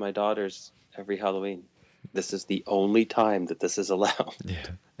talk with my daughters every Halloween. This is the only time that this is allowed. Yeah.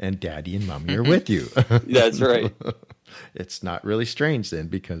 And Daddy and Mommy are with you. That's right. It's not really strange then,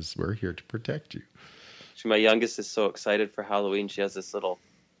 because we're here to protect you. My youngest is so excited for Halloween. She has this little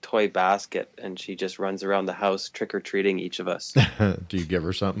toy basket, and she just runs around the house trick-or-treating each of us. Do you give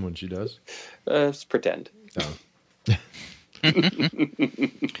her something when she does? Just pretend. Oh.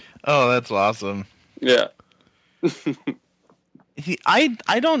 Oh, that's awesome. Yeah. See,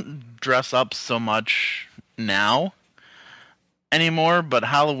 I don't dress up so much now anymore, but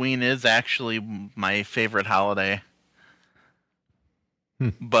Halloween is actually my favorite holiday.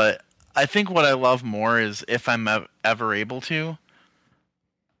 But I think what I love more is, if I'm ever able to,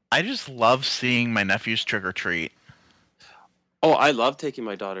 I just love seeing my nephews trick or treat. Oh, I love taking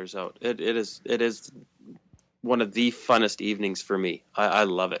my daughters out. It is one of the funnest evenings for me. I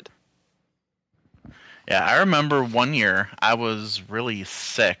love it. Yeah, I remember one year I was really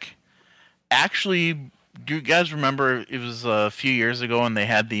sick. Actually, do you guys remember it was a few years ago when they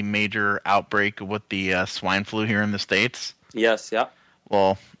had the major outbreak with the swine flu here in the States? Yes, yeah.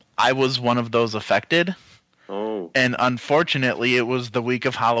 Well, I was one of those affected. Oh. And unfortunately, it was the week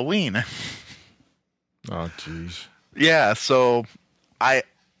of Halloween. Oh, jeez. Yeah, so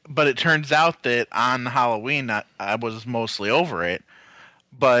but it turns out that on Halloween, I was mostly over it.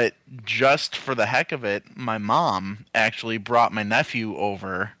 But just for the heck of it, my mom actually brought my nephew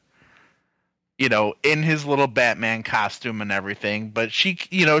over, in his little Batman costume and everything. But she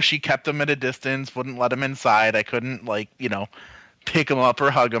kept him at a distance, wouldn't let him inside. I couldn't, pick him up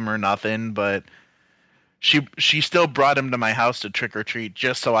or hug him or nothing. But she still brought him to my house to trick or treat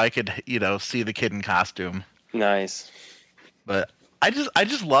just so I could, see the kid in costume. Nice. But I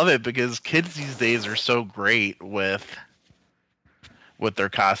just love it because kids these days are so great with their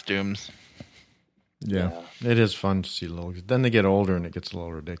costumes. Yeah, it is fun to see little. Then they get older and it gets a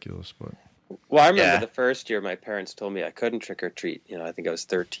little ridiculous. But well, I remember the first year my parents told me I couldn't trick or treat. I think I was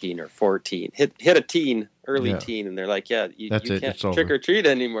 13 or 14. Hit a teen, early teen, and they're like, "Yeah, you can't trick or treat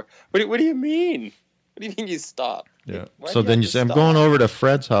anymore." What do you mean? What do you mean you stop? Yeah. So then you say, "I'm going over to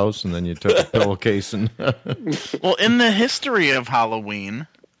Fred's house," and then you took a pillowcase and. Well, in the history of Halloween,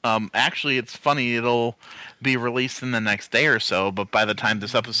 actually, it's funny. It'll be released in the next day or so, but by the time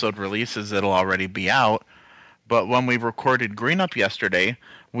this episode releases, it'll already be out. But when we recorded Green Up yesterday,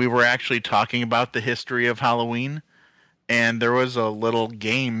 we were actually talking about the history of Halloween, and there was a little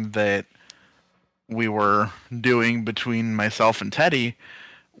game that we were doing between myself and Teddy,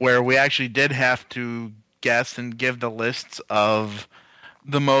 where we actually did have to guess and give the lists of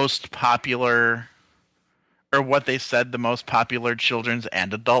the most popular, or what they said the most popular children's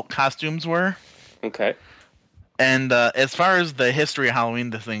and adult costumes were. Okay. And as far as the history of Halloween,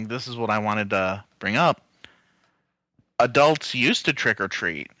 this is what I wanted to bring up. Adults used to trick or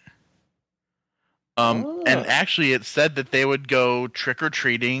treat. And actually it said that they would go trick or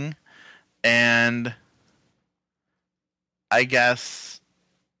treating, and I guess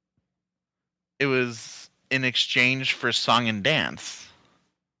it was in exchange for song and dance.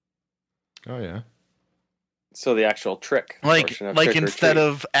 Oh yeah. So the actual trick. Instead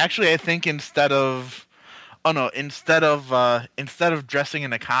of dressing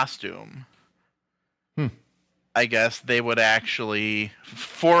in a costume, I guess they would actually,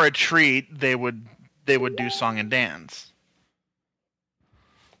 for a treat, they would they would do song and dance.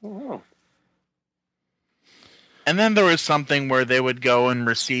 Oh. And then there was something where they would go and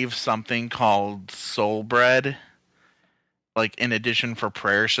receive something called soul bread, like in addition for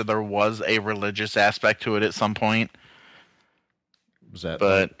prayer. So there was a religious aspect to it at some point. Was that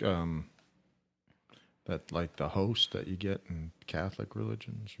like the host that you get in Catholic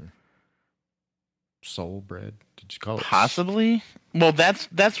religions, or soul bread? Did you call it? Possibly. Well, that's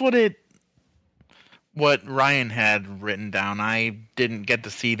what Ryan had written down. I didn't get to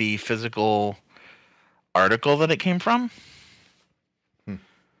see the physical article that it came from.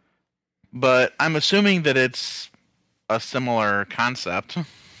 But I'm assuming that it's a similar concept.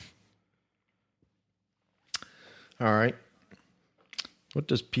 All right. What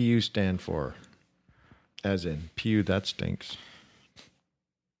does PU stand for? As in, PU, that stinks.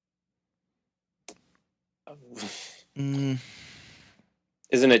 Isn't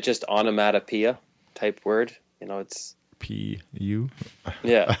it just onomatopoeia type word? You know, it's PU?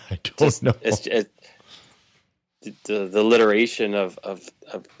 yeah. I don't know. It's the alliteration of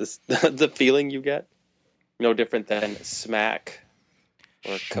this, the feeling you get. No different than smack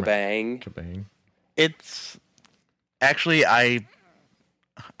or kabang. Kabang. It's actually I'm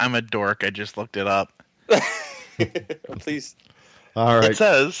a dork. I just looked it up. Please. All right.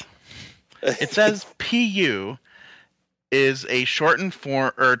 It says PU is a shortened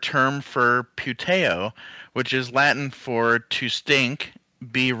form or term for puteo, which is Latin for to stink,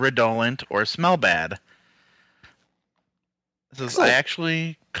 be redolent, or smell bad. It says, I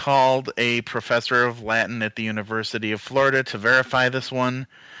actually called a professor of Latin at the University of Florida to verify this one.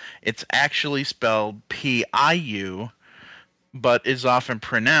 It's actually spelled PIU, but is often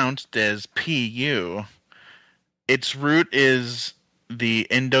pronounced as PU. Its root is the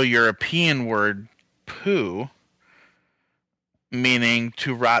Indo-European word poo, meaning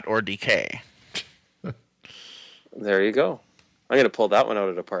to rot or decay. There you go. I'm going to pull that one out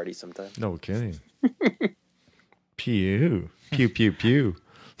at a party sometime. No kidding. Pew. Pew, pew, pew.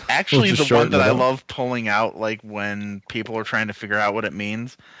 Actually, We'll the one that I up. love pulling out, like when people are trying to figure out what it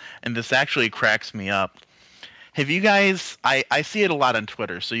means, and this actually cracks me up. Have you guys, I see it a lot on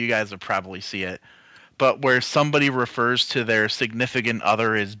Twitter, so you guys will probably see it, but where somebody refers to their significant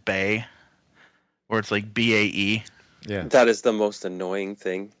other as bae, where it's like BAE. Yeah. That is the most annoying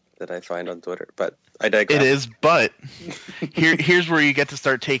thing that I find on Twitter, but I digress. It is, but here's where you get to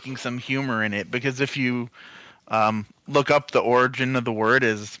start taking some humor in it, because if you look up the origin of the word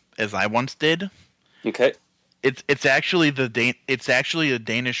as I once did, Okay. it's actually a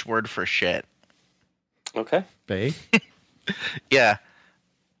Danish word for shit. Okay. Bay? Yeah.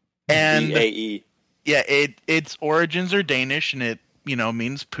 And BAE. yeah, its origins are Danish, and it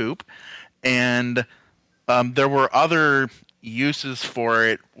means poop. And there were other uses for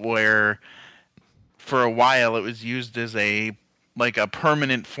it where, for a while, it was used as a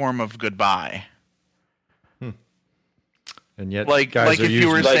permanent form of goodbye. And yet, Like guys are if you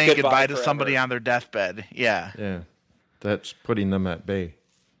were using- saying goodbye goodbye to forever. somebody on their deathbed. Yeah, Yeah. That's putting them at bay.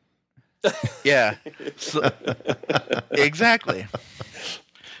 yeah. So, exactly.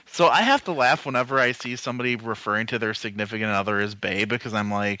 So I have to laugh whenever I see somebody referring to their significant other as bae, because I'm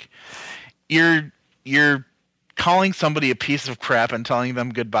like, you're calling somebody a piece of crap and telling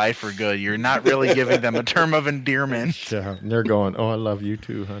them goodbye for good. You're not really giving them a term of endearment. Yeah. And they're going, oh, I love you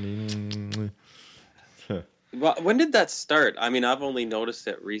too, honey. Well, when did that start? I mean, I've only noticed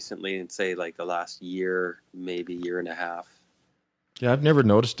it recently in, say, like the last year, maybe year and a half. Yeah, I've never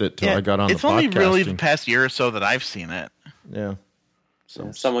noticed it till I got on the it's only really the podcasting. past year or so that I've seen it. Yeah.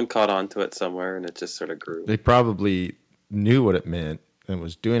 Someone caught on to it somewhere, and it just sort of grew. They probably knew what it meant and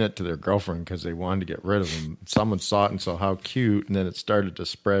was doing it to their girlfriend because they wanted to get rid of them. Someone saw it and saw how cute, and then it started to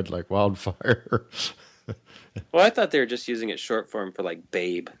spread like wildfire. Well, I thought they were just using it short form for, like,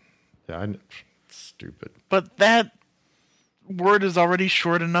 babe. Yeah, stupid. But that word is already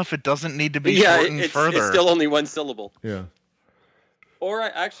short enough. It doesn't need to be shortened further. It's still only one syllable. Yeah. Or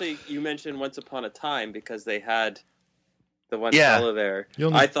actually, you mentioned Once Upon a Time because they had the one Yeah. fella there.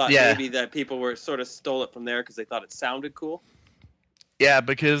 You'll- I thought Yeah. maybe that people were sort of stole it from there because they thought it sounded cool. Yeah,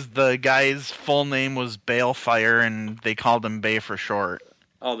 because the guy's full name was Balefire, and they called him Bay for short.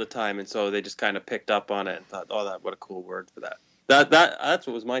 All the time, and so they just kind of picked up on it and thought, "Oh, what a cool word for that." That's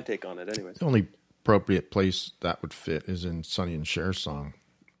what was my take on it, anyway. The only appropriate place that would fit is in Sonny and Cher's song.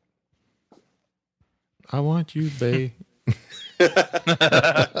 I want you, babe.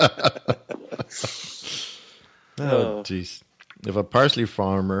 Oh, jeez. If a parsley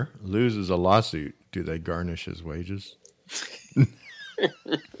farmer loses a lawsuit, do they garnish his wages?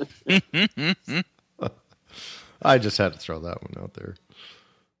 I just had to throw that one out there.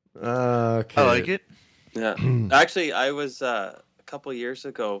 Okay. I like it. Yeah. Actually, I was a couple years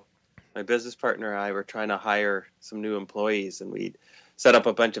ago, my business partner and I were trying to hire some new employees, and we set up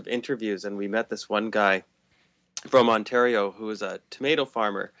a bunch of interviews, and we met this one guy from Ontario who was a tomato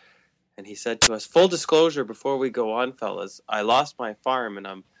farmer. And he said to us, full disclosure before we go on, fellas, I lost my farm and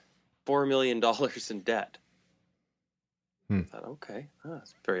I'm $4 million in debt. I thought, okay,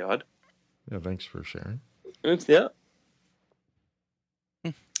 that's very odd. Yeah, thanks for sharing. Yeah.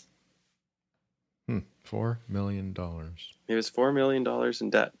 $4 million. He was $4 million in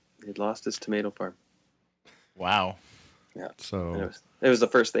debt. He'd lost his tomato farm. Wow. Yeah. So And it was the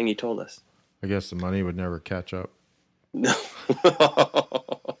first thing he told us. I guess the money would never catch up. No.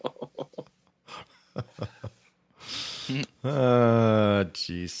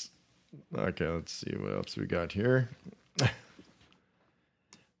 Jeez. Okay, let's see what else we got here.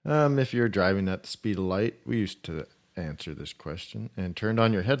 If you're driving at the speed of light, we used to answer this question, and turned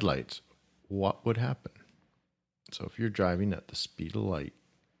on your headlights, what would happen? So if you're driving at the speed of light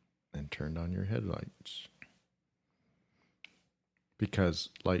and turned on your headlights, because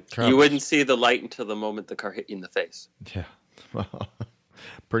light travels. You wouldn't see the light until the moment the car hit you in the face. Yeah, well,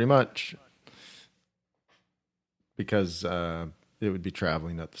 pretty much. Because it would be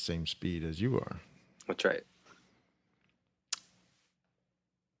traveling at the same speed as you are. That's right.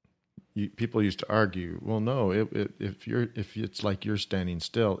 People used to argue, well, no, if it's like you're standing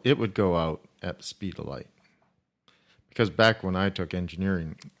still, it would go out at the speed of light. Because back when I took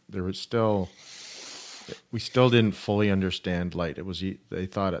engineering, we still didn't fully understand light. They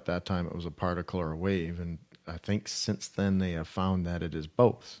thought at that time it was a particle or a wave, and I think since then they have found that it is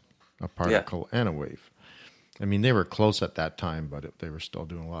both a particle and a wave. I mean, they were close at that time, but they were still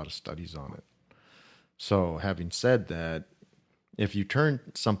doing a lot of studies on it. So having said that, if you turn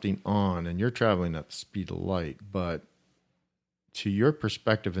something on and you're traveling at the speed of light, but to your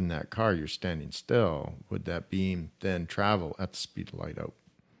perspective in that car, you're standing still, would that beam then travel at the speed of light out?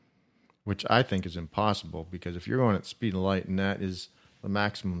 Which I think is impossible, because if you're going at the speed of light and that is the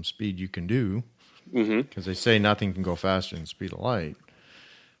maximum speed you can do, because they say nothing can go faster than the speed of light,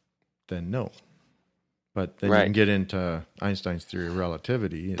 then no. But then you can get into Einstein's theory of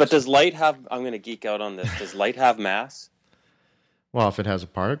relativity. But does light have, I'm going to geek out on this, does light have mass? Well, if it has a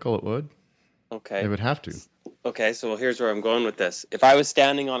particle, it would. Okay. It would have to. Okay, so here's where I'm going with this. If I was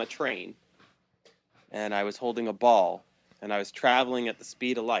standing on a train and I was holding a ball and I was traveling at the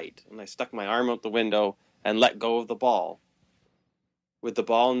speed of light and I stuck my arm out the window and let go of the ball, would the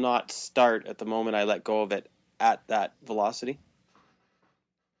ball not start at the moment I let go of it at that velocity?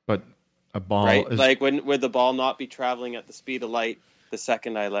 But a ball right? Like, would the ball not be traveling at the speed of light the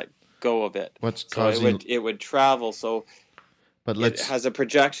second I let go of it? What's so causing... it would travel, so but it has a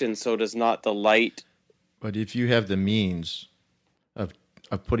projection, so does not the light. But if you have the means of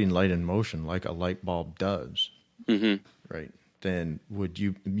putting light in motion like a light bulb does, right, then would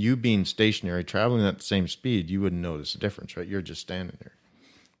you being stationary, traveling at the same speed, you wouldn't notice the difference, right? You're just standing there.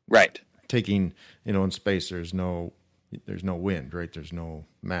 Right. Taking, in space, there's no wind, right? There's no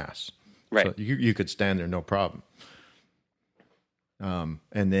mass. Right. So you could stand there, no problem. And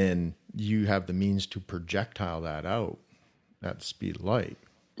then you have the means to projectile that out at the speed of light.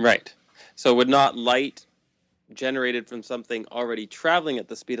 Right. So would not light generated from something already traveling at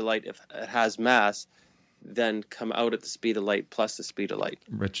the speed of light, if it has mass, then come out at the speed of light plus the speed of light?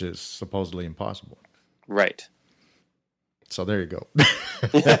 Which is supposedly impossible. Right. So there you go.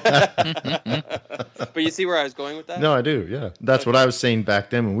 But you see where I was going with that? No, I do, yeah. That's what I was saying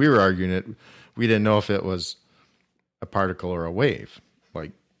back then when we were arguing it. We didn't know if it was a particle or a wave.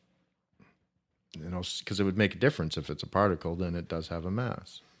 Like, because it would make a difference. If it's a particle, then it does have a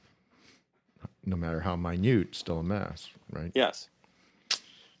mass. No matter how minute, still a mass, right? Yes.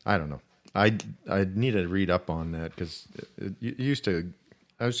 I don't know. I need to read up on that, because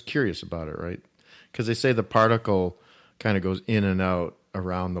I was curious about it, right? Because they say the particle kind of goes in and out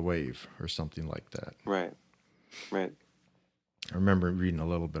around the wave or something like that. Right. Right. I remember reading a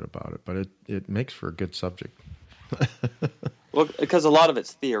little bit about it, but it makes for a good subject. Well, because a lot of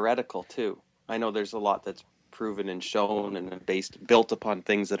it's theoretical too. I know there's a lot that's proven and shown and built upon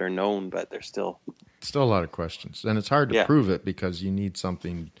things that are known, but there's still a lot of questions, and it's hard to prove it because you need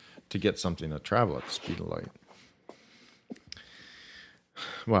something to get something to travel at the speed of light.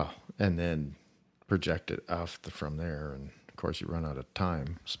 Well, and then project it off from there, and of course you run out of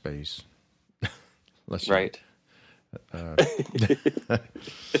time, space. Right.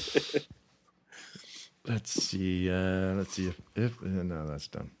 Let's see if no, that's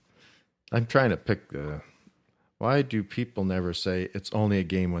done. I'm trying to pick why do people never say it's only a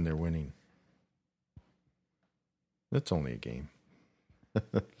game when they're winning? It's only a game.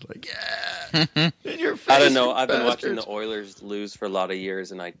 Like, yeah, in your face. I don't know. you I've been watching the bastards. Oilers lose for a lot of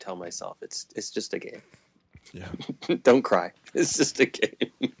years, and I tell myself it's just a game. Yeah. Don't cry. It's just a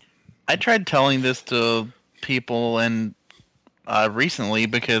game. I tried telling this to people and recently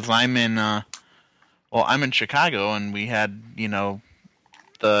because I'm in Chicago and we had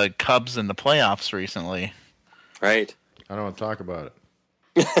the Cubs in the playoffs recently. Right. I don't want to talk about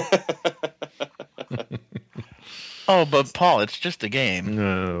it. Oh, but Paul, it's just a game.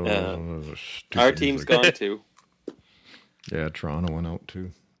 No. Our team's gone too. Yeah, Toronto went out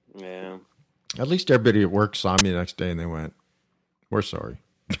too. Yeah. At least everybody at work saw me the next day and they went, "We're sorry."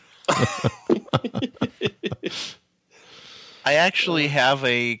 I actually have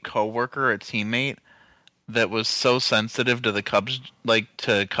a coworker, a teammate, that was so sensitive to the Cubs,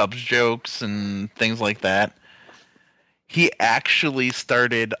 to Cubs jokes and things like that. He actually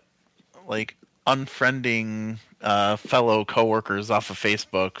started unfriending fellow coworkers off of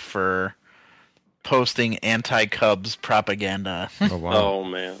Facebook for posting anti-Cubs propaganda. Oh wow. Oh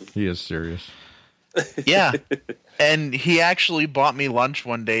man. He is serious. Yeah. And he actually bought me lunch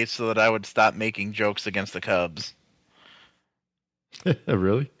one day so that I would stop making jokes against the Cubs.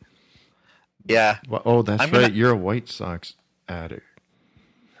 Really? Yeah. Well, oh, that's I'm right. gonna- You're a White Sox addict.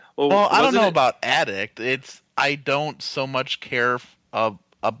 Well, I don't wasn't know it- about addict. I don't so much care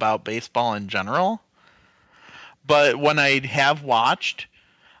about baseball in general. But when I have watched,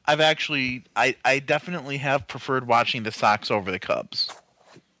 I definitely have preferred watching the Sox over the Cubs.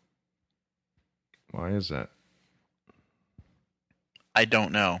 Why is that? I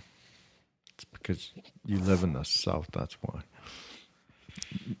don't know. It's because you live in the South. That's why.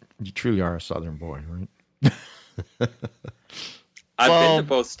 You truly are a Southern boy, right? I've Well, been to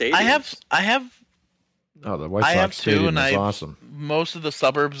both stadiums. I have Oh, the White I have Sox too, stadium and is I've awesome. most of the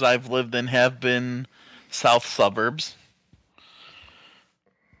suburbs I've lived in have been south suburbs.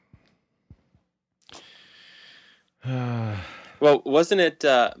 Well, wasn't it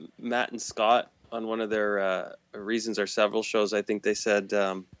Matt and Scott on one of their Reasons Are Several shows? I think they said,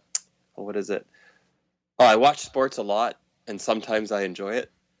 what is it? Oh, I watch sports a lot, and sometimes I enjoy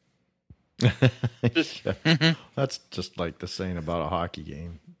it. Yeah. That's just like the saying about a hockey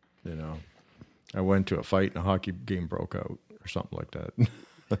game. I went to a fight and a hockey game broke out or something like that.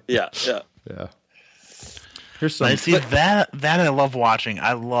 Yeah, yeah. Yeah. Here's some. I see that I love watching.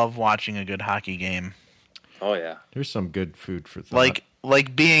 I love watching a good hockey game. Oh, yeah. Here's some good food for thought.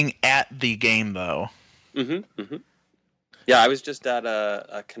 Like being at the game though. Yeah, I was just at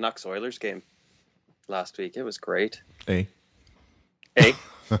a Canucks Oilers game last week. It was great. Hey. Hey.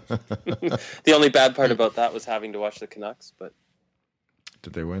 The only bad part about that was having to watch the Canucks, but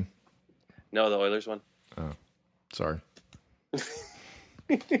Did they win? no, the Oilers won. Oh, sorry.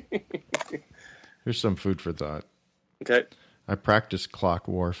 Here's some food for thought. Okay. I practice clock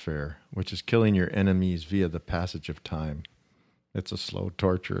warfare, which is killing your enemies via the passage of time. It's a slow,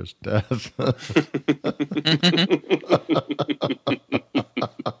 torturous death.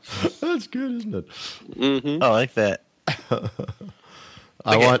 That's good, isn't it? Mm-hmm. I like that.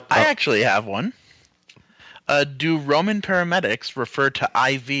 I actually have one. Do Roman paramedics refer to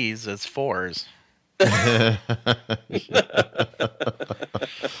IVs as fours?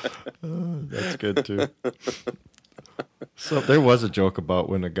 That's good too. So there was a joke about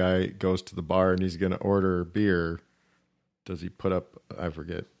when a guy goes to the bar and he's going to order beer. Does he put up? I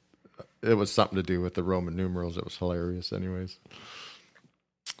forget. It was something to do with the Roman numerals. It was hilarious, anyways.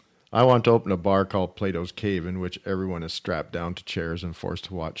 I want to open a bar called Plato's Cave in which everyone is strapped down to chairs and forced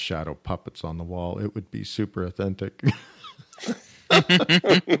to watch shadow puppets on the wall. It would be super authentic.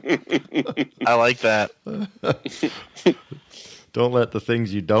 I like that. Don't let the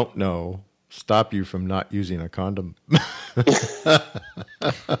things you don't know stop you from not using a condom.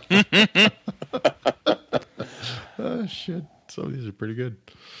 Oh, shit. Some of these are pretty good.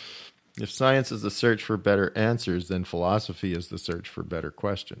 If science is the search for better answers, then philosophy is the search for better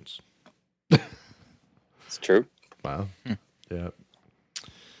questions. It's true. Wow. Yeah.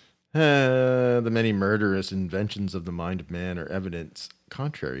 The many murderous inventions of the mind of man are evidence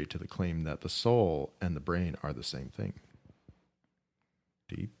contrary to the claim that the soul and the brain are the same thing.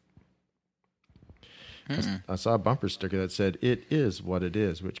 Deep. I saw a bumper sticker that said, "It is what it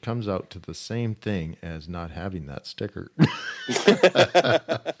is," which comes out to the same thing as not having that sticker.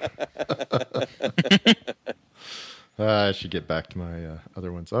 I should get back to my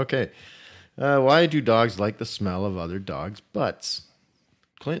other ones. Okay. Why do dogs like the smell of other dogs' butts?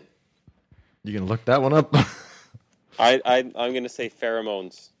 Clint, you going to look that one up? I'm going to say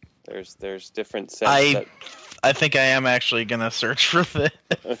pheromones. There's different scents. I think I am actually gonna search for this.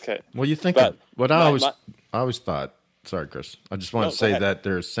 Okay. Well, you think But what I always thought Sorry, Chris. I just want No, to go say ahead. that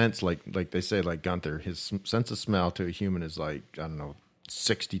their sense, like they say, like Gunther, his sense of smell to a human is like, I don't know,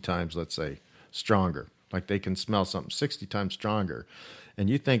 60 times, let's say, stronger. Like they can smell something 60 times stronger. And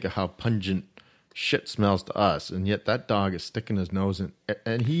you think of how pungent shit smells to us, and yet that dog is sticking his nose in,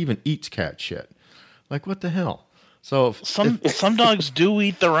 and he even eats cat shit. Like, what the hell? So Some dogs do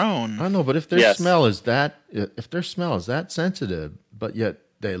eat their own. I don't know, but if their Yes. smell is that sensitive, but yet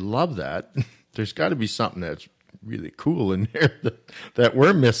they love that, there's got to be something that's really cool in there that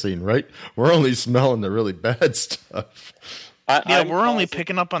we're missing, right? We're only smelling the really bad stuff. Yeah, I'm we're only positive-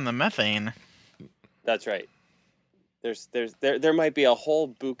 picking up on the methane. That's right. There might be a whole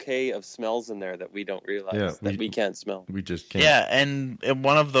bouquet of smells in there that we don't realize Yeah, that we can't smell. We just can't. Yeah, and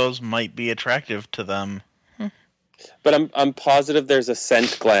one of those might be attractive to them. But I'm positive there's a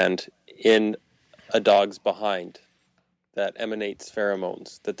scent gland in a dog's behind that emanates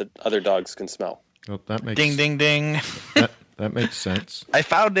pheromones that the other dogs can smell. Well, that makes Ding, ding, ding. that makes sense. I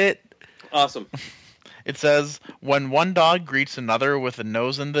found it. Awesome. It says, when one dog greets another with a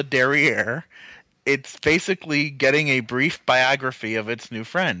nose in the derriere, it's basically getting a brief biography of its new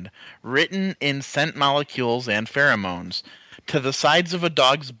friend, written in scent molecules and pheromones. To the sides of a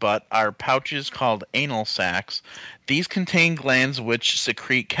dog's butt are pouches called anal sacs. These contain glands which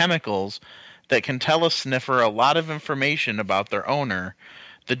secrete chemicals that can tell a sniffer a lot of information about their owner,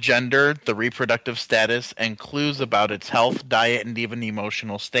 the gender, the reproductive status, and clues about its health, diet, and even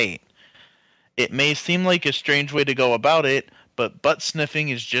emotional state. It may seem like a strange way to go about it, but butt sniffing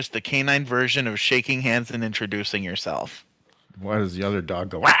is just the canine version of shaking hands and introducing yourself. Why does the other dog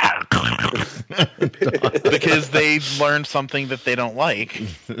go? Because they learned something that they don't like.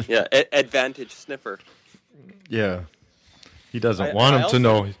 Yeah, advantage sniffer. Yeah, he doesn't I want him to also-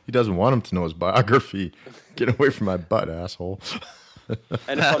 know. He doesn't want him to know his biography. Get away from my butt, asshole.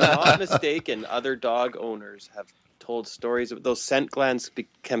 And if I'm not mistaken, other dog owners have told stories of those scent glands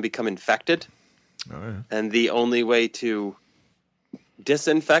can become infected, Oh yeah. and the only way to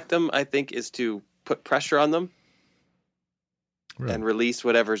disinfect them, I think, is to put pressure on them Right. and release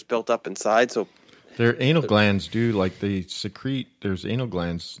whatever's built up inside. So Their anal glands do, like, they secrete. There's anal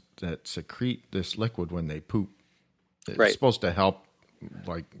glands that secrete this liquid when they poop. It's Right. supposed to help,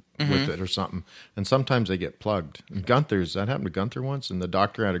 like, with it or something. And sometimes they get plugged. And Gunther's, that happened to Gunther once, and the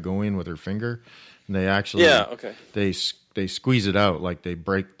doctor had to go in with her finger, and they actually, Yeah, okay. they squeeze it out, like they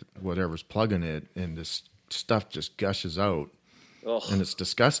break whatever's plugging it, and this stuff just gushes out, ugh. and it's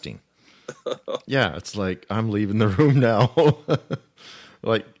disgusting. Yeah, it's like, I'm leaving the room now.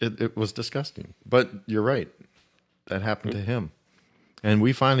 Like, it was disgusting. But you're right. That happened to him. And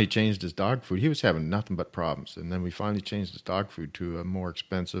we finally changed his dog food. He was having nothing but problems. And then we finally changed his dog food to a more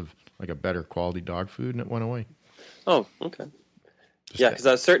expensive, like a better quality dog food, and it went away. Oh, okay. Yeah, because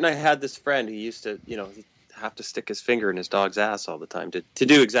I was certain I had this friend who used to, he'd have to stick his finger in his dog's ass all the time to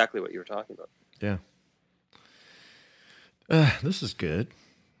do exactly what you were talking about. Yeah. This is good.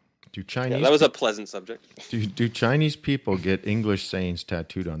 Do Yeah, Chinese that was a pleasant subject. do Chinese people get English sayings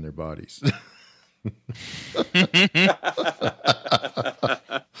tattooed on their bodies?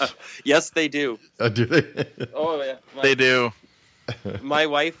 Yes, they do. Do they? Oh, yeah. They do. My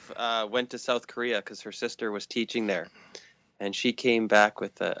wife went to South Korea because her sister was teaching there, and she came back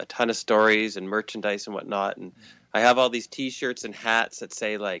with a ton of stories and merchandise and whatnot. And I have all these T-shirts and hats that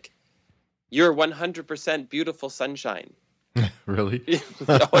say like, "You're 100% beautiful sunshine." Really?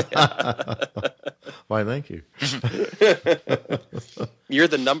 Oh, yeah. Why, thank you. You're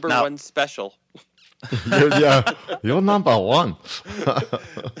the number Now- one special. You're number one.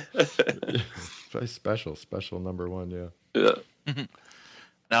 Very special number one, yeah. Yeah.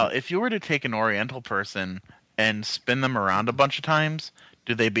 Now, if you were to take an Oriental person and spin them around a bunch of times,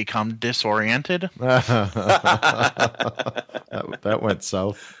 do they become disoriented? That went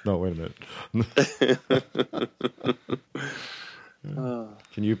south. No, wait a minute.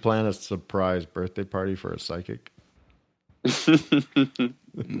 Can you plan a surprise birthday party for a psychic?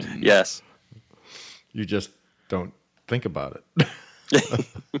 Yes. You just don't think about it.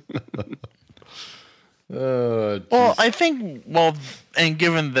 Well, I think, and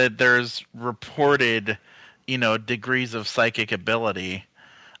given that there's reported, degrees of psychic ability,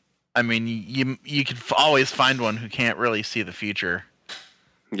 I mean, you could always find one who can't really see the future.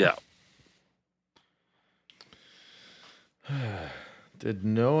 Yeah. Did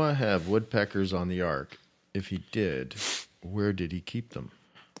Noah have woodpeckers on the ark? If he did, where did he keep them?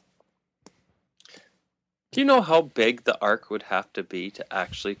 Do you know how big the ark would have to be to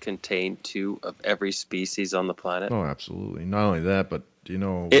actually contain 2 of every species on the planet? Oh, absolutely. Not only that, but do you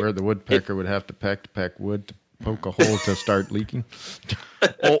know It- where the woodpecker would have to peck wood to poke a hole to start leaking?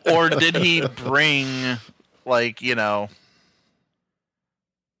 Or did he bring Like, were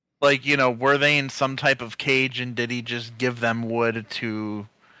they in some type of cage and did he just give them wood to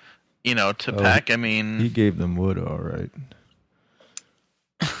peck? I mean, He gave them wood, all right.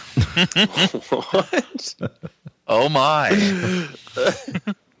 What? oh my.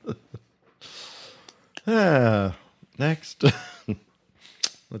 Next.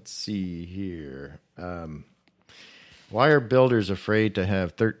 Let's see here. Why are builders afraid to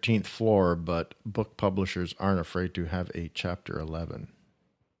have 13th floor, but book publishers aren't afraid to have a chapter 11?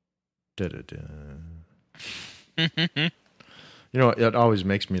 It always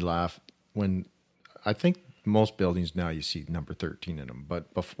makes me laugh when I think most buildings now you see number 13 in them,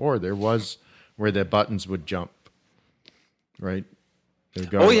 but before there was where the buttons would jump, right? It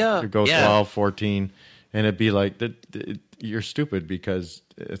would go, it goes 12, 14, and it'd be like you're stupid because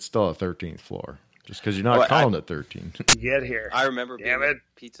it's still a 13th floor. Just because you're not calling it 13. Get here. I remember being a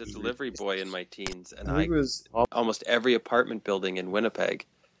pizza delivery boy in my teens, and almost every apartment building in Winnipeg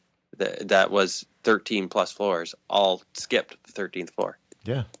that was 13 plus floors all skipped the 13th floor.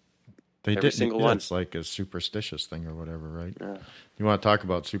 Yeah. They Every did. single one. It's like a superstitious thing or whatever, right? Yeah. You want to talk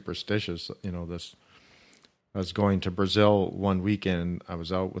about superstitious, this. I was going to Brazil one weekend. I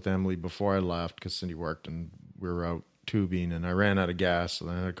was out with Emily before I left because Cindy worked, and we were out tubing, and I ran out of gas, so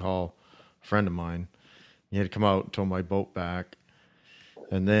then I had to call a friend of mine. He had to come out and tow my boat back.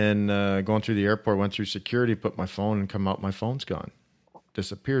 And then going through the airport, went through security, put my phone, and come out, my phone's gone.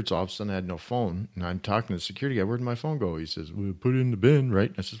 Disappeared, so all of a sudden I had no phone. And I'm talking to the security guy, where'd my phone go? He says, we put it in the bin, right?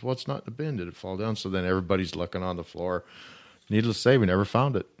 And I says, well, it's not in the bin. Did it fall down? So then everybody's looking on the floor. Needless to say, we never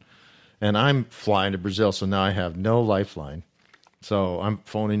found it. And I'm flying to Brazil, so now I have no lifeline. So I'm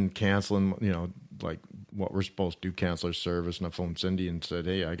phoning, canceling, like what we're supposed to do, cancel our service. And I phoned Cindy and said,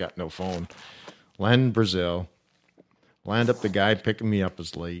 hey, I got no phone. Land in Brazil. Land up, the guy picking me up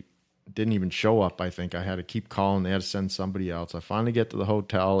is late. Didn't even show up, I think. I had to keep calling. They had to send somebody else. I finally get to the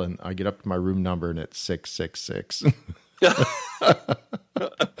hotel, and I get up to my room number, and it's 666.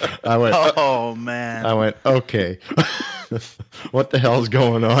 I went, oh, man. I went, okay. What the hell's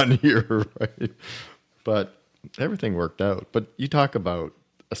going on here, right? But everything worked out. But you talk about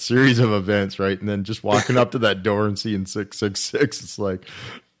a series of events, right? And then just walking up to that door and seeing 666, it's like,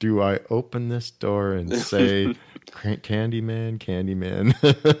 do I open this door and say, Candyman, Candyman?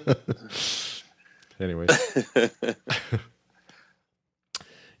 Anyway.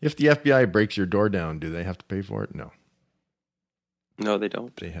 If the FBI breaks your door down, do they have to pay for it? No. No, they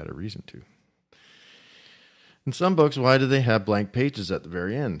don't. They had a reason to. In some books, why do they have blank pages at the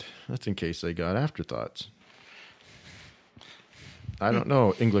very end? That's in case they got afterthoughts. I don't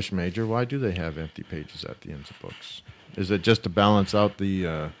know, English major, why do they have empty pages at the ends of books? Is it just to balance out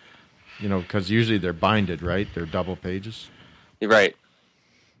the, because usually they're binded, right? They're double pages. You're right.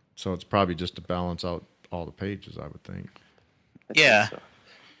 So it's probably just to balance out all the pages, I would think. I think so.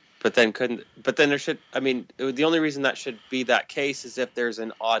 But then there should, the only reason that should be that case is if there's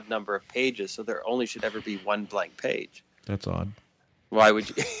an odd number of pages, so there only should ever be one blank page. That's odd. Why would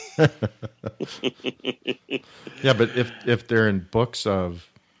you? Yeah, but if they're in books of,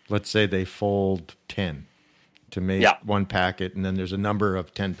 let's say they fold 10 to make one packet, and then there's a number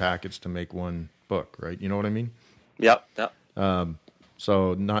of 10 packets to make one book, right? You know what I mean? Yep.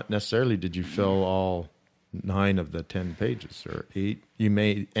 So not necessarily did you fill all 9 of the 10 pages or 8. You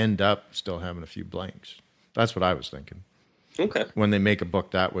may end up still having a few blanks. That's what I was thinking. Okay. When they make a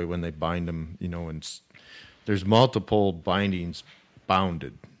book that way, when they bind them, and there's multiple bindings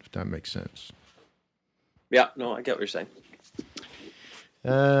bounded, if that makes sense. Yeah, no, I get what you're saying.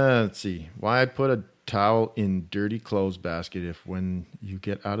 Let's see. Why put a towel in dirty clothes basket if when you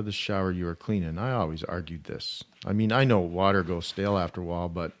get out of the shower you are clean? And I always argued this. I know water goes stale after a while,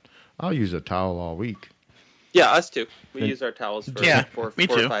 but I'll use a towel all week. Yeah, us too. We use our towels for 4 or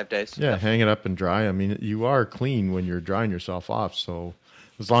 5 days. Yeah, hang it up and dry. You are clean when you're drying yourself off. So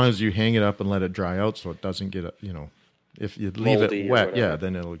as long as you hang it up and let it dry out so it doesn't get, if you leave moldy it wet,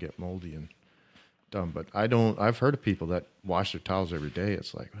 then it'll get moldy and dumb. But I've heard of people that wash their towels every day.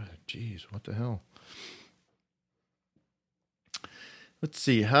 It's like, geez, what the hell? Let's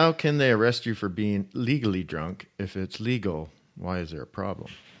see. How can they arrest you for being legally drunk? If it's legal, why is there a problem?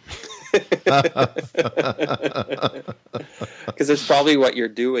 Because it's probably what you're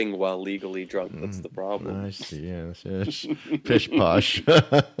doing while legally drunk. That's the problem. I see. Yes. Pish posh.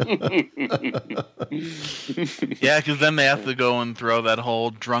 Yeah, because then they have to go and throw that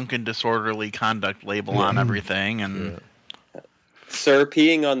whole drunken disorderly conduct label on everything. And Sir,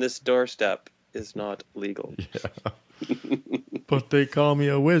 peeing on this doorstep is not legal. Yeah. But they call me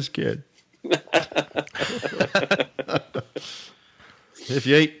a whiz kid. If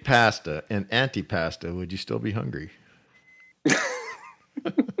you ate pasta and antipasta, would you still be hungry?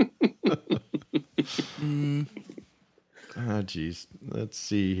 Oh, geez. Let's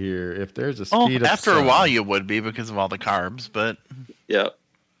see here. If there's a speed of after a sound- while you would be because of all the carbs, but Yeah.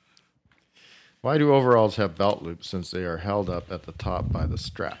 Why do overalls have belt loops since they are held up at the top by the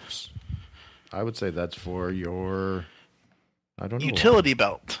straps? I would say that's for your, I don't know. utility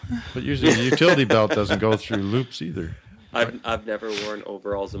belt. But usually the utility belt doesn't go through loops either. I've never worn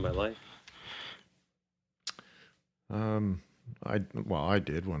overalls in my life. I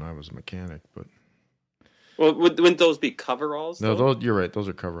did when I was a mechanic, but Well, wouldn't those be coveralls? no, though? you're right. Those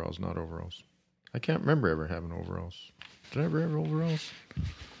are coveralls, not overalls. I can't remember ever having overalls. Did I ever have overalls?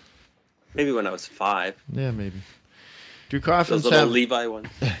 Maybe when I was 5. Yeah, maybe. Do Those coffins little have Levi ones.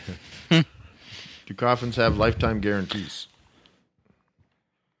 lifetime guarantees?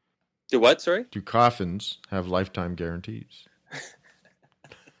 Do what? Sorry. Do coffins have lifetime guarantees?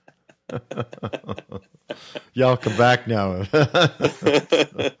 Y'all come back now.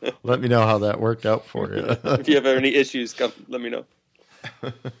 Let me know how that worked out for you. If you have any issues, come let me know.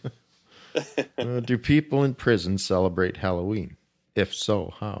 Do people in prison celebrate Halloween? If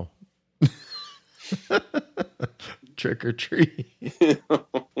so, how? Trick or treat. Well,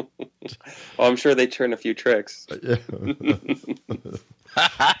 I'm sure they turn a few tricks.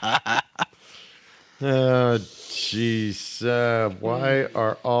 Jeez. Why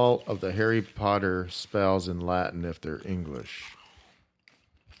are all of the Harry Potter spells in Latin if they're English?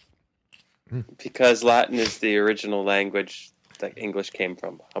 Because Latin is the original language that English came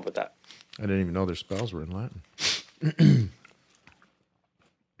from. How about that? I didn't even know their spells were in Latin.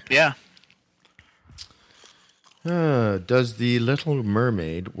 Yeah. Does the Little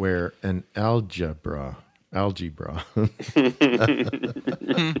Mermaid wear an algebra?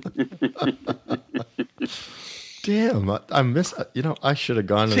 Damn, I miss. I should have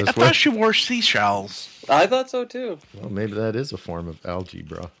gone to See, I this. thought she wore seashells. I thought so too. Well, maybe that is a form of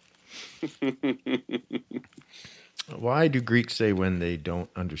algebra. Why do Greeks say when they don't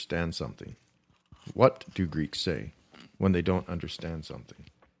understand something? What do Greeks say when they don't understand something?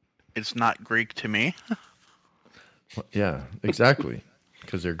 It's not Greek to me. Well, yeah, exactly.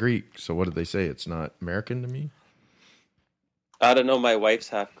 Because they're Greek. So what do they say? It's not American to me? I don't know. My wife's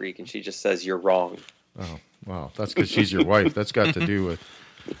half Greek, and she just says you're wrong. Oh, wow. That's because she's your wife. That's got to do with...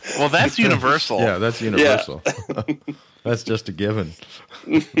 Well, that's universal. Yeah, that's universal. That's just a given.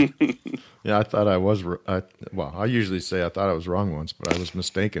 Yeah, I thought I was... I usually say I thought I was wrong once, but I was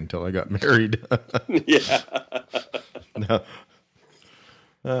mistaken until I got married. Yeah. No.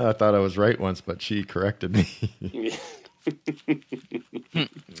 I thought I was right once, but she corrected me.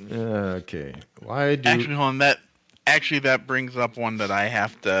 Okay. Why do... Actually, hold on. That brings up one that I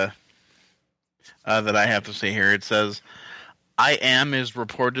have to say here. It says, "I am" is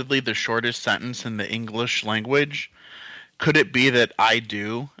reportedly the shortest sentence in the English language. Could it be that "I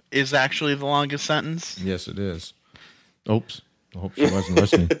do" is actually the longest sentence? Yes, it is. Oops. I hope she wasn't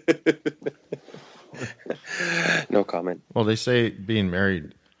listening. No comment. Well, they say being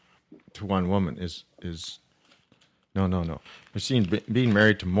married to one woman is no. We're seeing being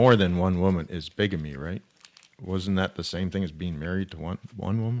married to more than one woman is bigamy, right? Wasn't that the same thing as being married to one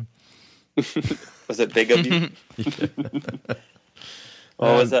woman? Was it big of you?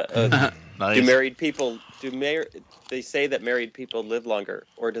 Oh, was that? Nice. Do married people they say that married people live longer,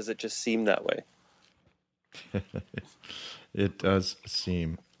 or does it just seem that way? It does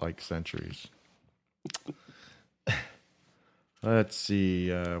seem like centuries. Let's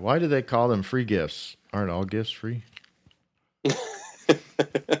see. Why do they call them free gifts? Aren't all gifts free?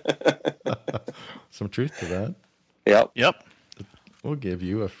 Some truth to that. Yep. We'll give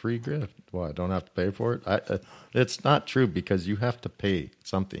you a free gift. Well, I don't have to pay for it. It's not true because you have to pay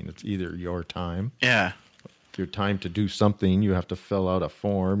something. It's either your time. Yeah. Your time to do something. You have to fill out a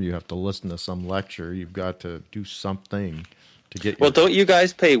form. You have to listen to some lecture. You've got to do something to get. Well, don't you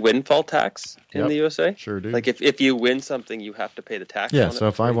guys pay windfall tax in Yep, the USA? Sure do. Like if you win something, you have to pay the tax. Yeah. on So it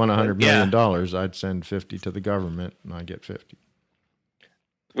if I won before you $100 win. million, I'd send 50 to the government, and I get 50.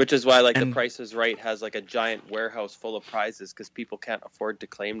 Which is why, like, And- The Price is Right has like a giant warehouse full of prizes because people can't afford to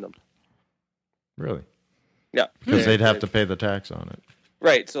claim them. Really? Yeah, Because they'd have to pay the tax on it.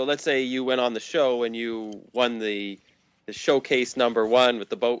 Right. So let's say you went on the show and you won the showcase #1 with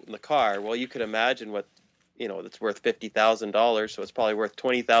the boat and the car. Well, you could imagine what that's worth $50,000. So it's probably worth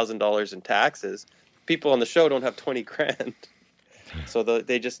 $20,000 in taxes. People on the show don't have 20 grand, so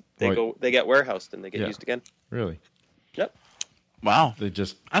they get warehoused and they get Yeah. used again. Really? Yep. Wow. They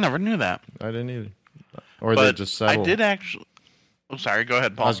just... I never knew that. I didn't either. Or But they just settle. I did actually. Oh, sorry. Go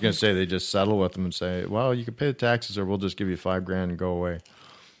ahead, Paul. I was going to say they just settle with them and say, well, you can pay the taxes or we'll just give you $5,000 and go away.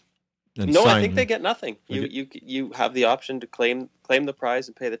 And No, I sign think you. they get nothing. You have the option to claim the prize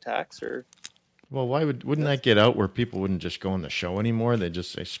and pay the tax, or Well, wouldn't that get out where people wouldn't just go on the show anymore? They'd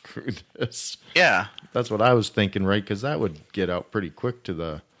just say, screw this. Yeah. That's what I was thinking, right? Because that would get out pretty quick to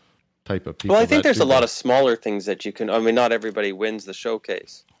the type of people. well, I think that there's do a lot that. of smaller things that you can. I mean, not everybody wins the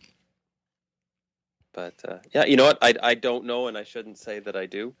showcase, but yeah, you know what? I don't know, and I shouldn't say that I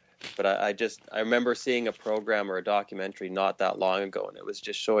do. But I remember seeing a program or a documentary not that long ago, and it was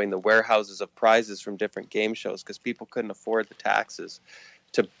just showing the warehouses of prizes from different game shows because people couldn't afford the taxes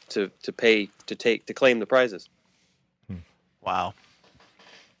to claim the prizes. Wow.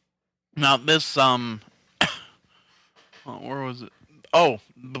 Now this where was it? Oh,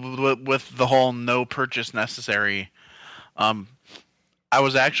 with the whole no purchase necessary. I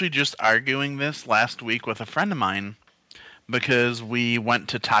was actually just arguing this last week with a friend of mine because we went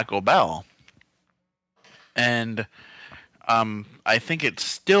to Taco Bell, and I think it's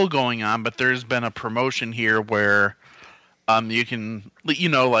still going on, but there's been a promotion here where you can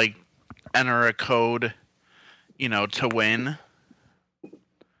like enter a code to win,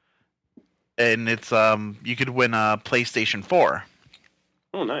 and it's you could win a PlayStation 4.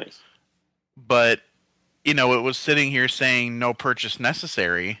 Oh, nice. But it was sitting here saying no purchase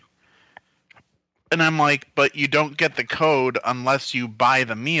necessary. And I'm like, but you don't get the code unless you buy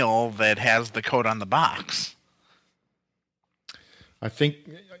the meal that has the code on the box. I think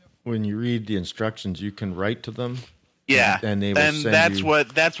when you read the instructions, you can write to them. Yeah, and they will and send that's you...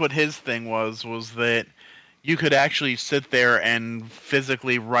 what his thing was that you could actually sit there and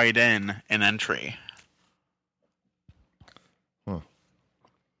physically write in an entry. Huh.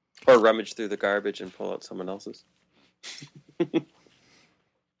 Or rummage through the garbage and pull out someone else's.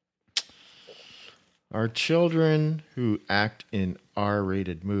 Are children who act in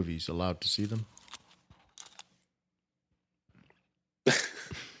R-rated movies allowed to see them?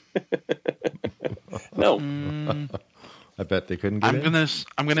 No. I bet they couldn't get in.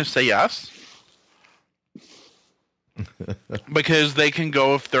 I'm gonna say yes. Because they can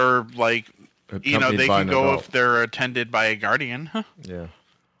go if they're like they can go if they're attended by a guardian. Yeah.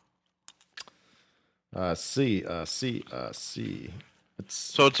 C.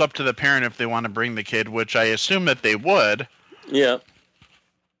 So it's up to the parent if they want to bring the kid, which I assume that they would. Yeah.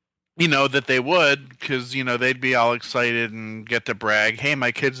 That they would, because, they'd be all excited and get to brag, hey,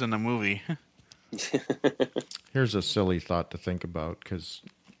 my kid's in the movie. Here's a silly thought to think about, because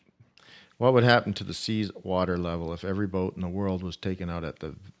what would happen to the sea's water level if every boat in the world was taken out at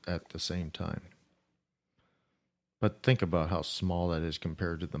the same time? But think about how small that is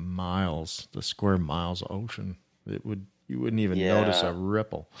compared to the square miles of ocean. You wouldn't even notice a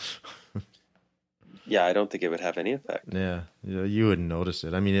ripple. Yeah, I don't think it would have any effect. Yeah, you wouldn't notice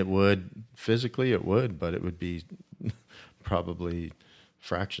it. I mean, it would physically, but it would be probably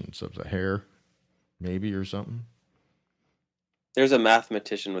fractions of a hair, maybe, or something. There's a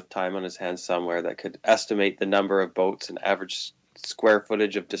mathematician with time on his hands somewhere that could estimate the number of boats and average square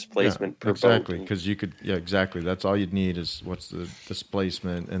footage of displacement per boat. Exactly, because you could. Yeah, exactly. That's all you'd need is what's the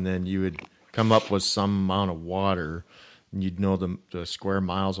displacement, and then you would come up with some amount of water, and you'd know the square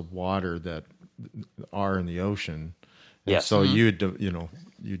miles of water that are in the ocean. And yes. So you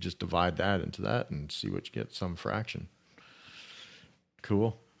just divide that into that and see what you get, some fraction.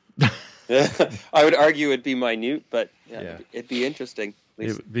 Cool. I would argue it'd be minute, but it'd be interesting.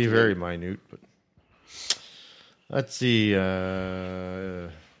 It would be very minute, but let's see. Why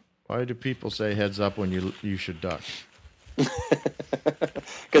do people say heads up when you should duck?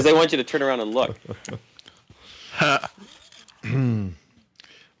 Because they want you to turn around and look.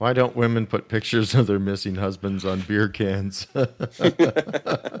 Why don't women put pictures of their missing husbands on beer cans?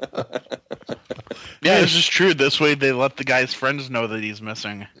 Yeah, this is true. This way they let the guy's friends know that he's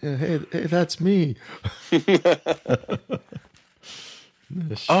missing. Yeah, hey, that's me.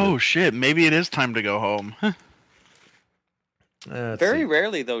 Oh, shit. Maybe it is time to go home. Very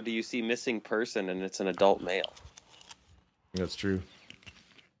rarely, though, do you see missing person and it's an adult male. That's true.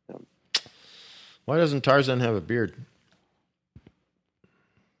 Why doesn't Tarzan have a beard?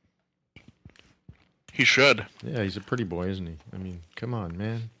 He should. Yeah, he's a pretty boy, isn't he? I mean, come on,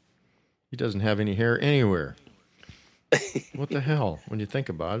 man. He doesn't have any hair anywhere. What the hell? When you think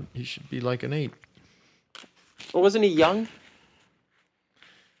about it, he should be like an ape. Well, wasn't he young?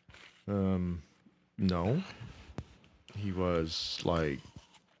 No. He was like,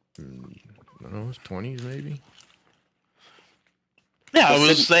 I don't know, his 20s maybe? Yeah, I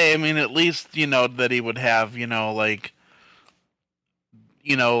would say, I mean, at least, that he would have, like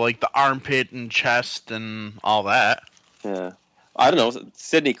the armpit and chest and all that. Yeah. I don't know.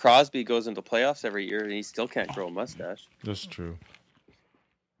 Sidney Crosby goes into playoffs every year, and he still can't grow a mustache. That's true.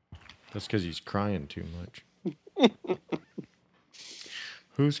 That's because he's crying too much.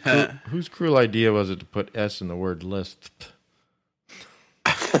 Whose cruel idea was it to put S in the word lisp?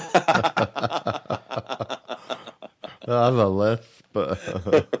 I have a lisp.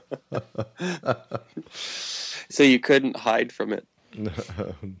 So you couldn't hide from it.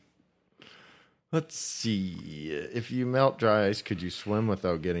 Let's see. If you melt dry ice, could you swim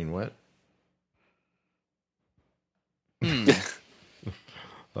without getting wet?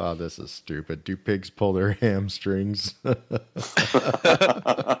 Oh, this is stupid. Do pigs pull their hamstrings?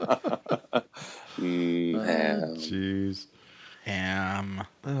 Jeez. Ham.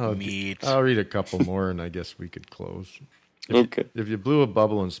 Meat. I'll read a couple more, and I guess we could close. If you blew a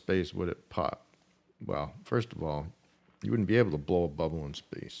bubble in space, would it pop? Well, first of all, you wouldn't be able to blow a bubble in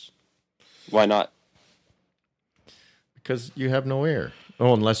space. Why not? Because you have no air.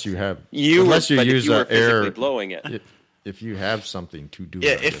 Oh, unless you have. If you were physically blowing it. If you have something to do.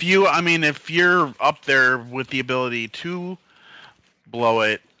 Yeah, if you're up there with the ability to blow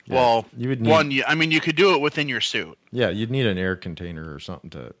it, yeah, well, you would need, you could do it within your suit. Yeah, you'd need an air container or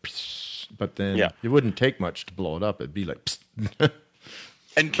something to. But then it wouldn't take much to blow it up. It'd be like. But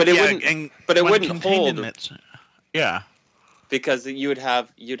it wouldn't hold. Yeah. Because you'd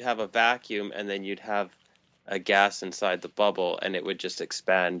have a vacuum, and then you'd have a gas inside the bubble, and it would just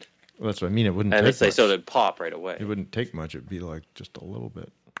expand. Well, that's what I mean. It wouldn't. And take much. So it'd pop right away. It wouldn't take much. It'd be like just a little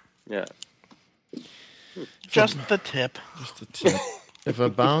bit. Yeah. Just the tip. Just the tip. If a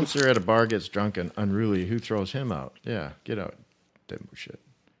bouncer at a bar gets drunk and unruly, who throws him out? Yeah, get out, demo shit.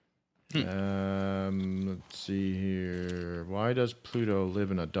 Let's see here. Why does Pluto live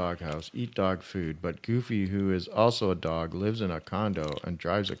in a doghouse, eat dog food, but Goofy, who is also a dog, lives in a condo and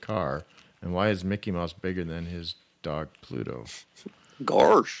drives a car? And why is Mickey Mouse bigger than his dog Pluto?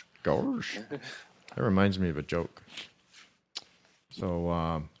 Gosh. That reminds me of a joke.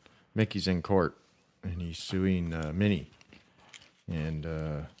 So Mickey's in court and he's suing Minnie, and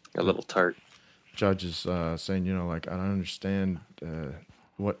a little tart. Judge is saying, I don't understand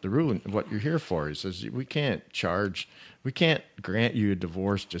what the rule, what you're here for. He says we can't grant you a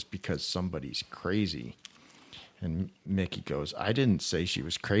divorce just because somebody's crazy. And Mickey goes, I didn't say she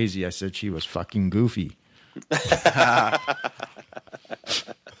was crazy. I said she was fucking goofy.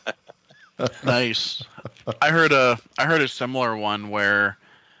 Nice. I heard a similar one where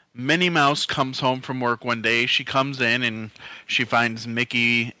Minnie Mouse comes home from work one day. She comes in and she finds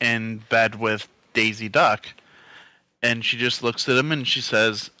Mickey in bed with Daisy Duck. And she just looks at him and she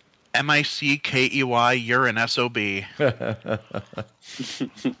says, M-I-C-K-E-Y, you're an S-O-B.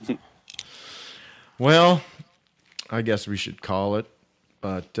 Well, I guess we should call it.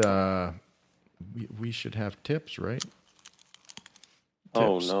 But we should have tips, right?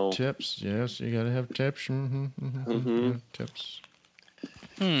 Oh, no. Tips, yes, you got to have tips. Tips.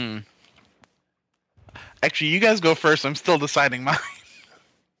 Actually, you guys go first. I'm still deciding mine.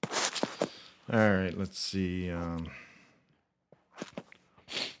 All right, let's see.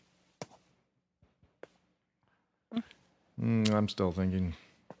 I'm still thinking.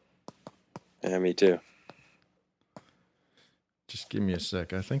 Yeah, me too. Just give me a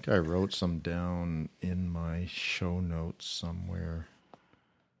sec. I think I wrote some down in my show notes somewhere.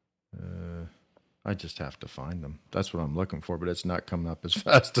 I just have to find them. That's what I'm looking for, but it's not coming up as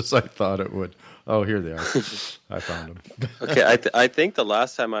fast as I thought it would. Oh, here they are. I found them. Okay, I think the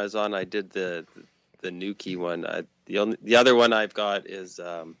last time I was on, I did the Nuki one. The other one I've got is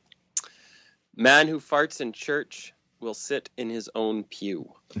man who farts in church will sit in his own pew.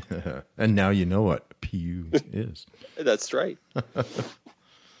 And now you know what pew is. That's right.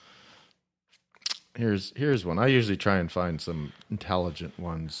 Here's one. I usually try and find some intelligent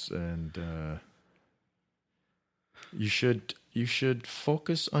ones, and you should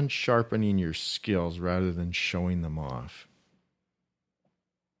focus on sharpening your skills rather than showing them off.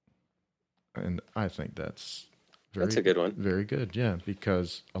 And I think that's a good one. Very good, yeah,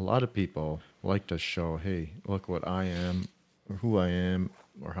 because a lot of people like to show, hey, look what I am, or who I am,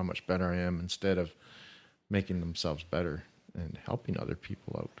 or how much better I am, instead of making themselves better and helping other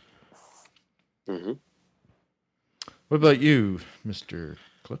people out. Mm-hmm. What about you, Mr.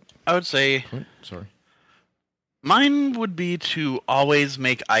 Clip? I would say Clint? Sorry. Mine would be to always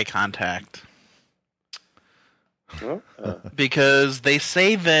make eye contact. Because they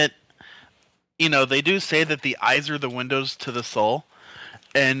say that, they do say that the eyes are the windows to the soul.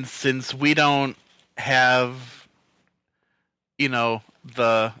 And since we don't have,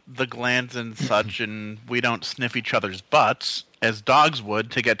 the glands and such, and we don't sniff each other's butts, as dogs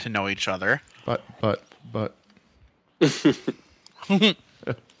would to get to know each other. But.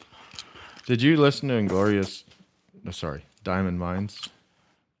 Did you listen to Diamond Mines?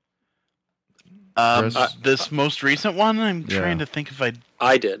 Chris? This most recent one, I'm trying to think if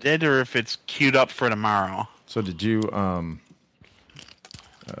I did. or if it's queued up for tomorrow. So did you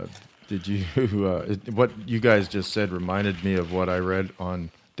what you guys just said reminded me of what I read on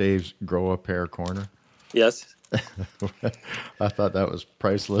Dave's Grow a Pair Corner. Yes. I thought that was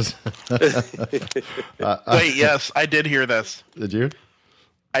priceless. Wait, yes, I did hear this. Did you?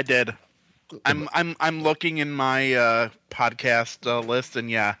 I did. I'm looking in my podcast list,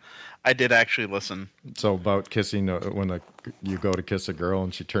 and yeah, I did actually listen. So about kissing when you go to kiss a girl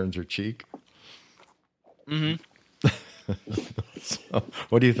and she turns her cheek. Mm-hmm. So,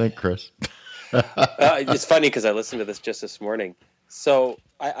 what do you think, Chris? It's funny because I listened to this just this morning. So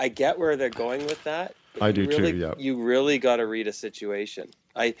I get where they're going with that. I do too, yeah. You really got to read a situation.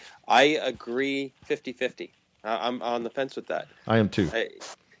 I agree 50-50. I'm on the fence with that. I am too.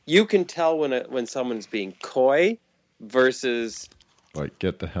 You can tell when someone's being coy versus like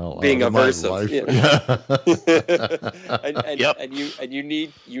get the hell being out of my aversive. life. Yeah. and you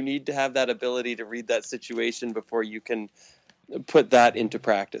need to have that ability to read that situation before you can put that into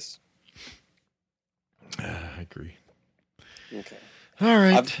practice. I agree. Okay. All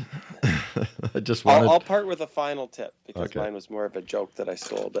right. I just wanted... I'll part with a final tip because mine was more of a joke that I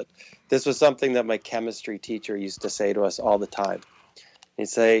stole. But this was something that my chemistry teacher used to say to us all the time. He'd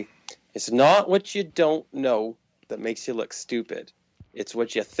say, "It's not what you don't know that makes you look stupid. It's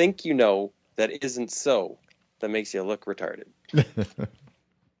what you think you know that isn't so that makes you look retarded."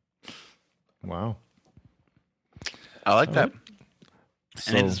 Wow. I like that.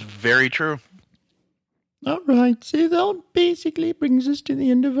 And it's very true. All right, so that basically brings us to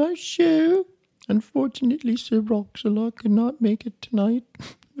the end of our show. Unfortunately, Sir Roxalot could not make it tonight.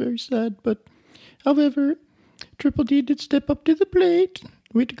 Very sad, but however, Triple D did step up to the plate.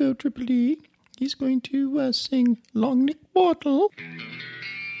 Way to go, Triple D. He's going to sing Long Neck Bottle.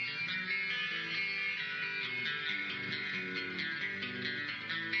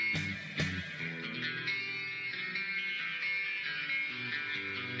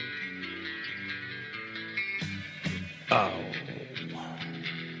 Oh,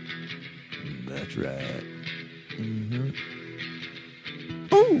 that's right. Mm-hmm.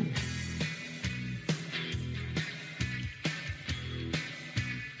 Ooh.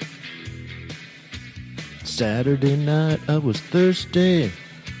 Saturday night, I was thirsty,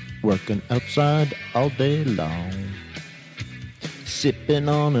 working outside all day long, sipping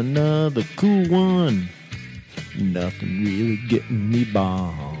on another cool one, nothing really getting me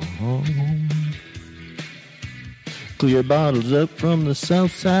bomb. Clear bottles up from the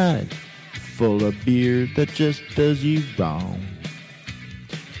south side, full of beer that just does you wrong.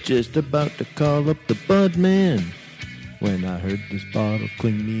 Just about to call up the bud man when I heard this bottle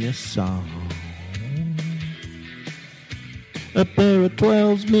cling me a song. A pair of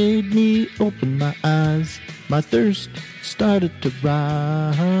 12s made me open my eyes. My thirst started to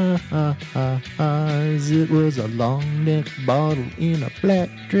rise. It was a long neck bottle in a black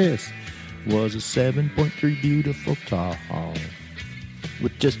dress. Was a 7.3 beautiful tall.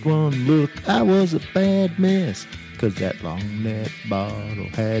 With just one look, I was a bad mess, 'cause that long neck bottle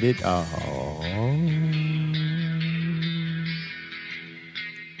had it all.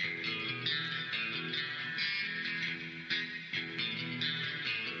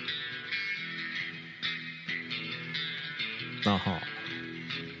 Uh-huh.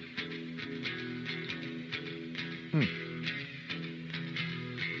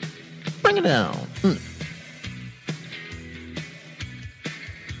 Bring it down.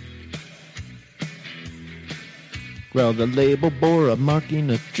 Well, the label bore a marking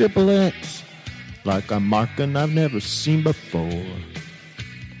of XXX, like a marking I've never seen before.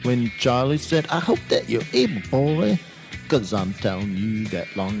 When Charlie said, "I hope that you're able, boy, 'cause I'm telling you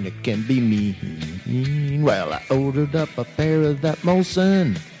that long neck can be mean." Well, I ordered up a pair of that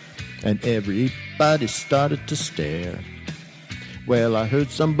Molson, and everybody started to stare. Well, I heard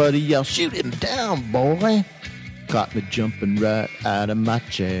somebody yell, "Shoot him down, boy!" Caught me jumping right out of my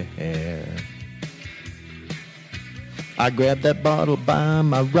chair. I grabbed that bottle by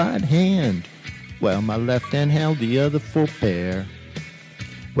my right hand, while my left hand held the other full pair.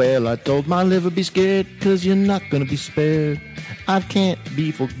 Well, I told my liver, "Be scared, 'cause you're not gonna be spared. I can't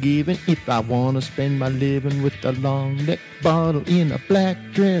be forgiven if I wanna spend my living with a long neck bottle in a black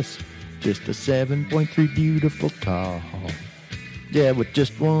dress. Just a 7.3 beautiful tall. Yeah, with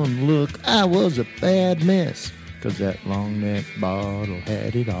just one look, I was a bad mess, 'cause that long neck bottle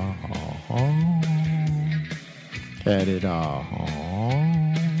had it all. Had it all.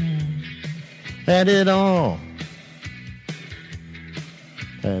 Had it all.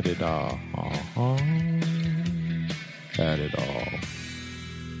 Had it all. Had it all.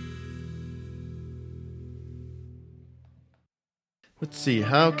 Let's see.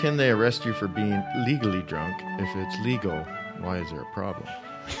 How can they arrest you for being legally drunk? If it's legal, why is there a problem?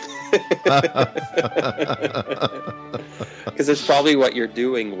 Because it's probably what you're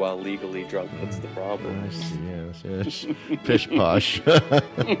doing while legally drunk. That's the problem. I see. Yes. Pish posh.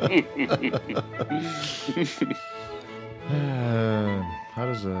 How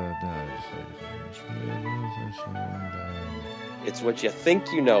does It's what you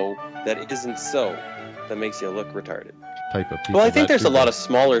think you know that isn't so that makes you look retarded. type of people? Well, I think that there's a people- lot of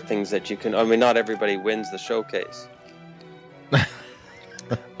smaller things that you can. I mean, not everybody wins the showcase.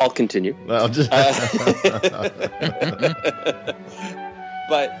 I'll continue. Well, just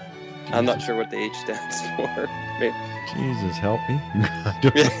But I'm not sure what the H stands for. Jesus, help me! I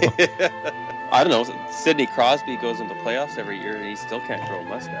don't know. I don't know. Sidney Crosby goes into playoffs every year and he still can't grow a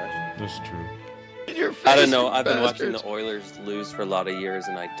mustache. That's true. I don't know. I've been watching the Oilers lose for a lot of years,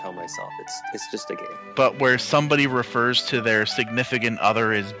 and I tell myself it's just a game. But where somebody refers to their significant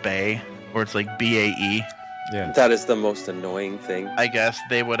other as bae, or it's like BAE, Yeah. That is the most annoying thing. I guess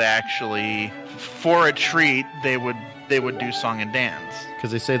they would actually, for a treat, they would do song and dance.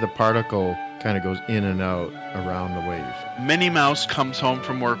 Because they say the particle kind of goes in and out around the wave. Minnie Mouse comes home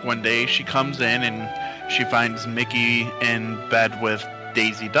from work one day. She comes in and she finds Mickey in bed with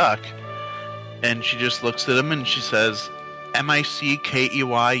Daisy Duck. And she just looks at him and she says,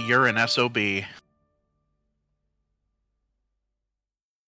 "MICKEY, you're an SOB."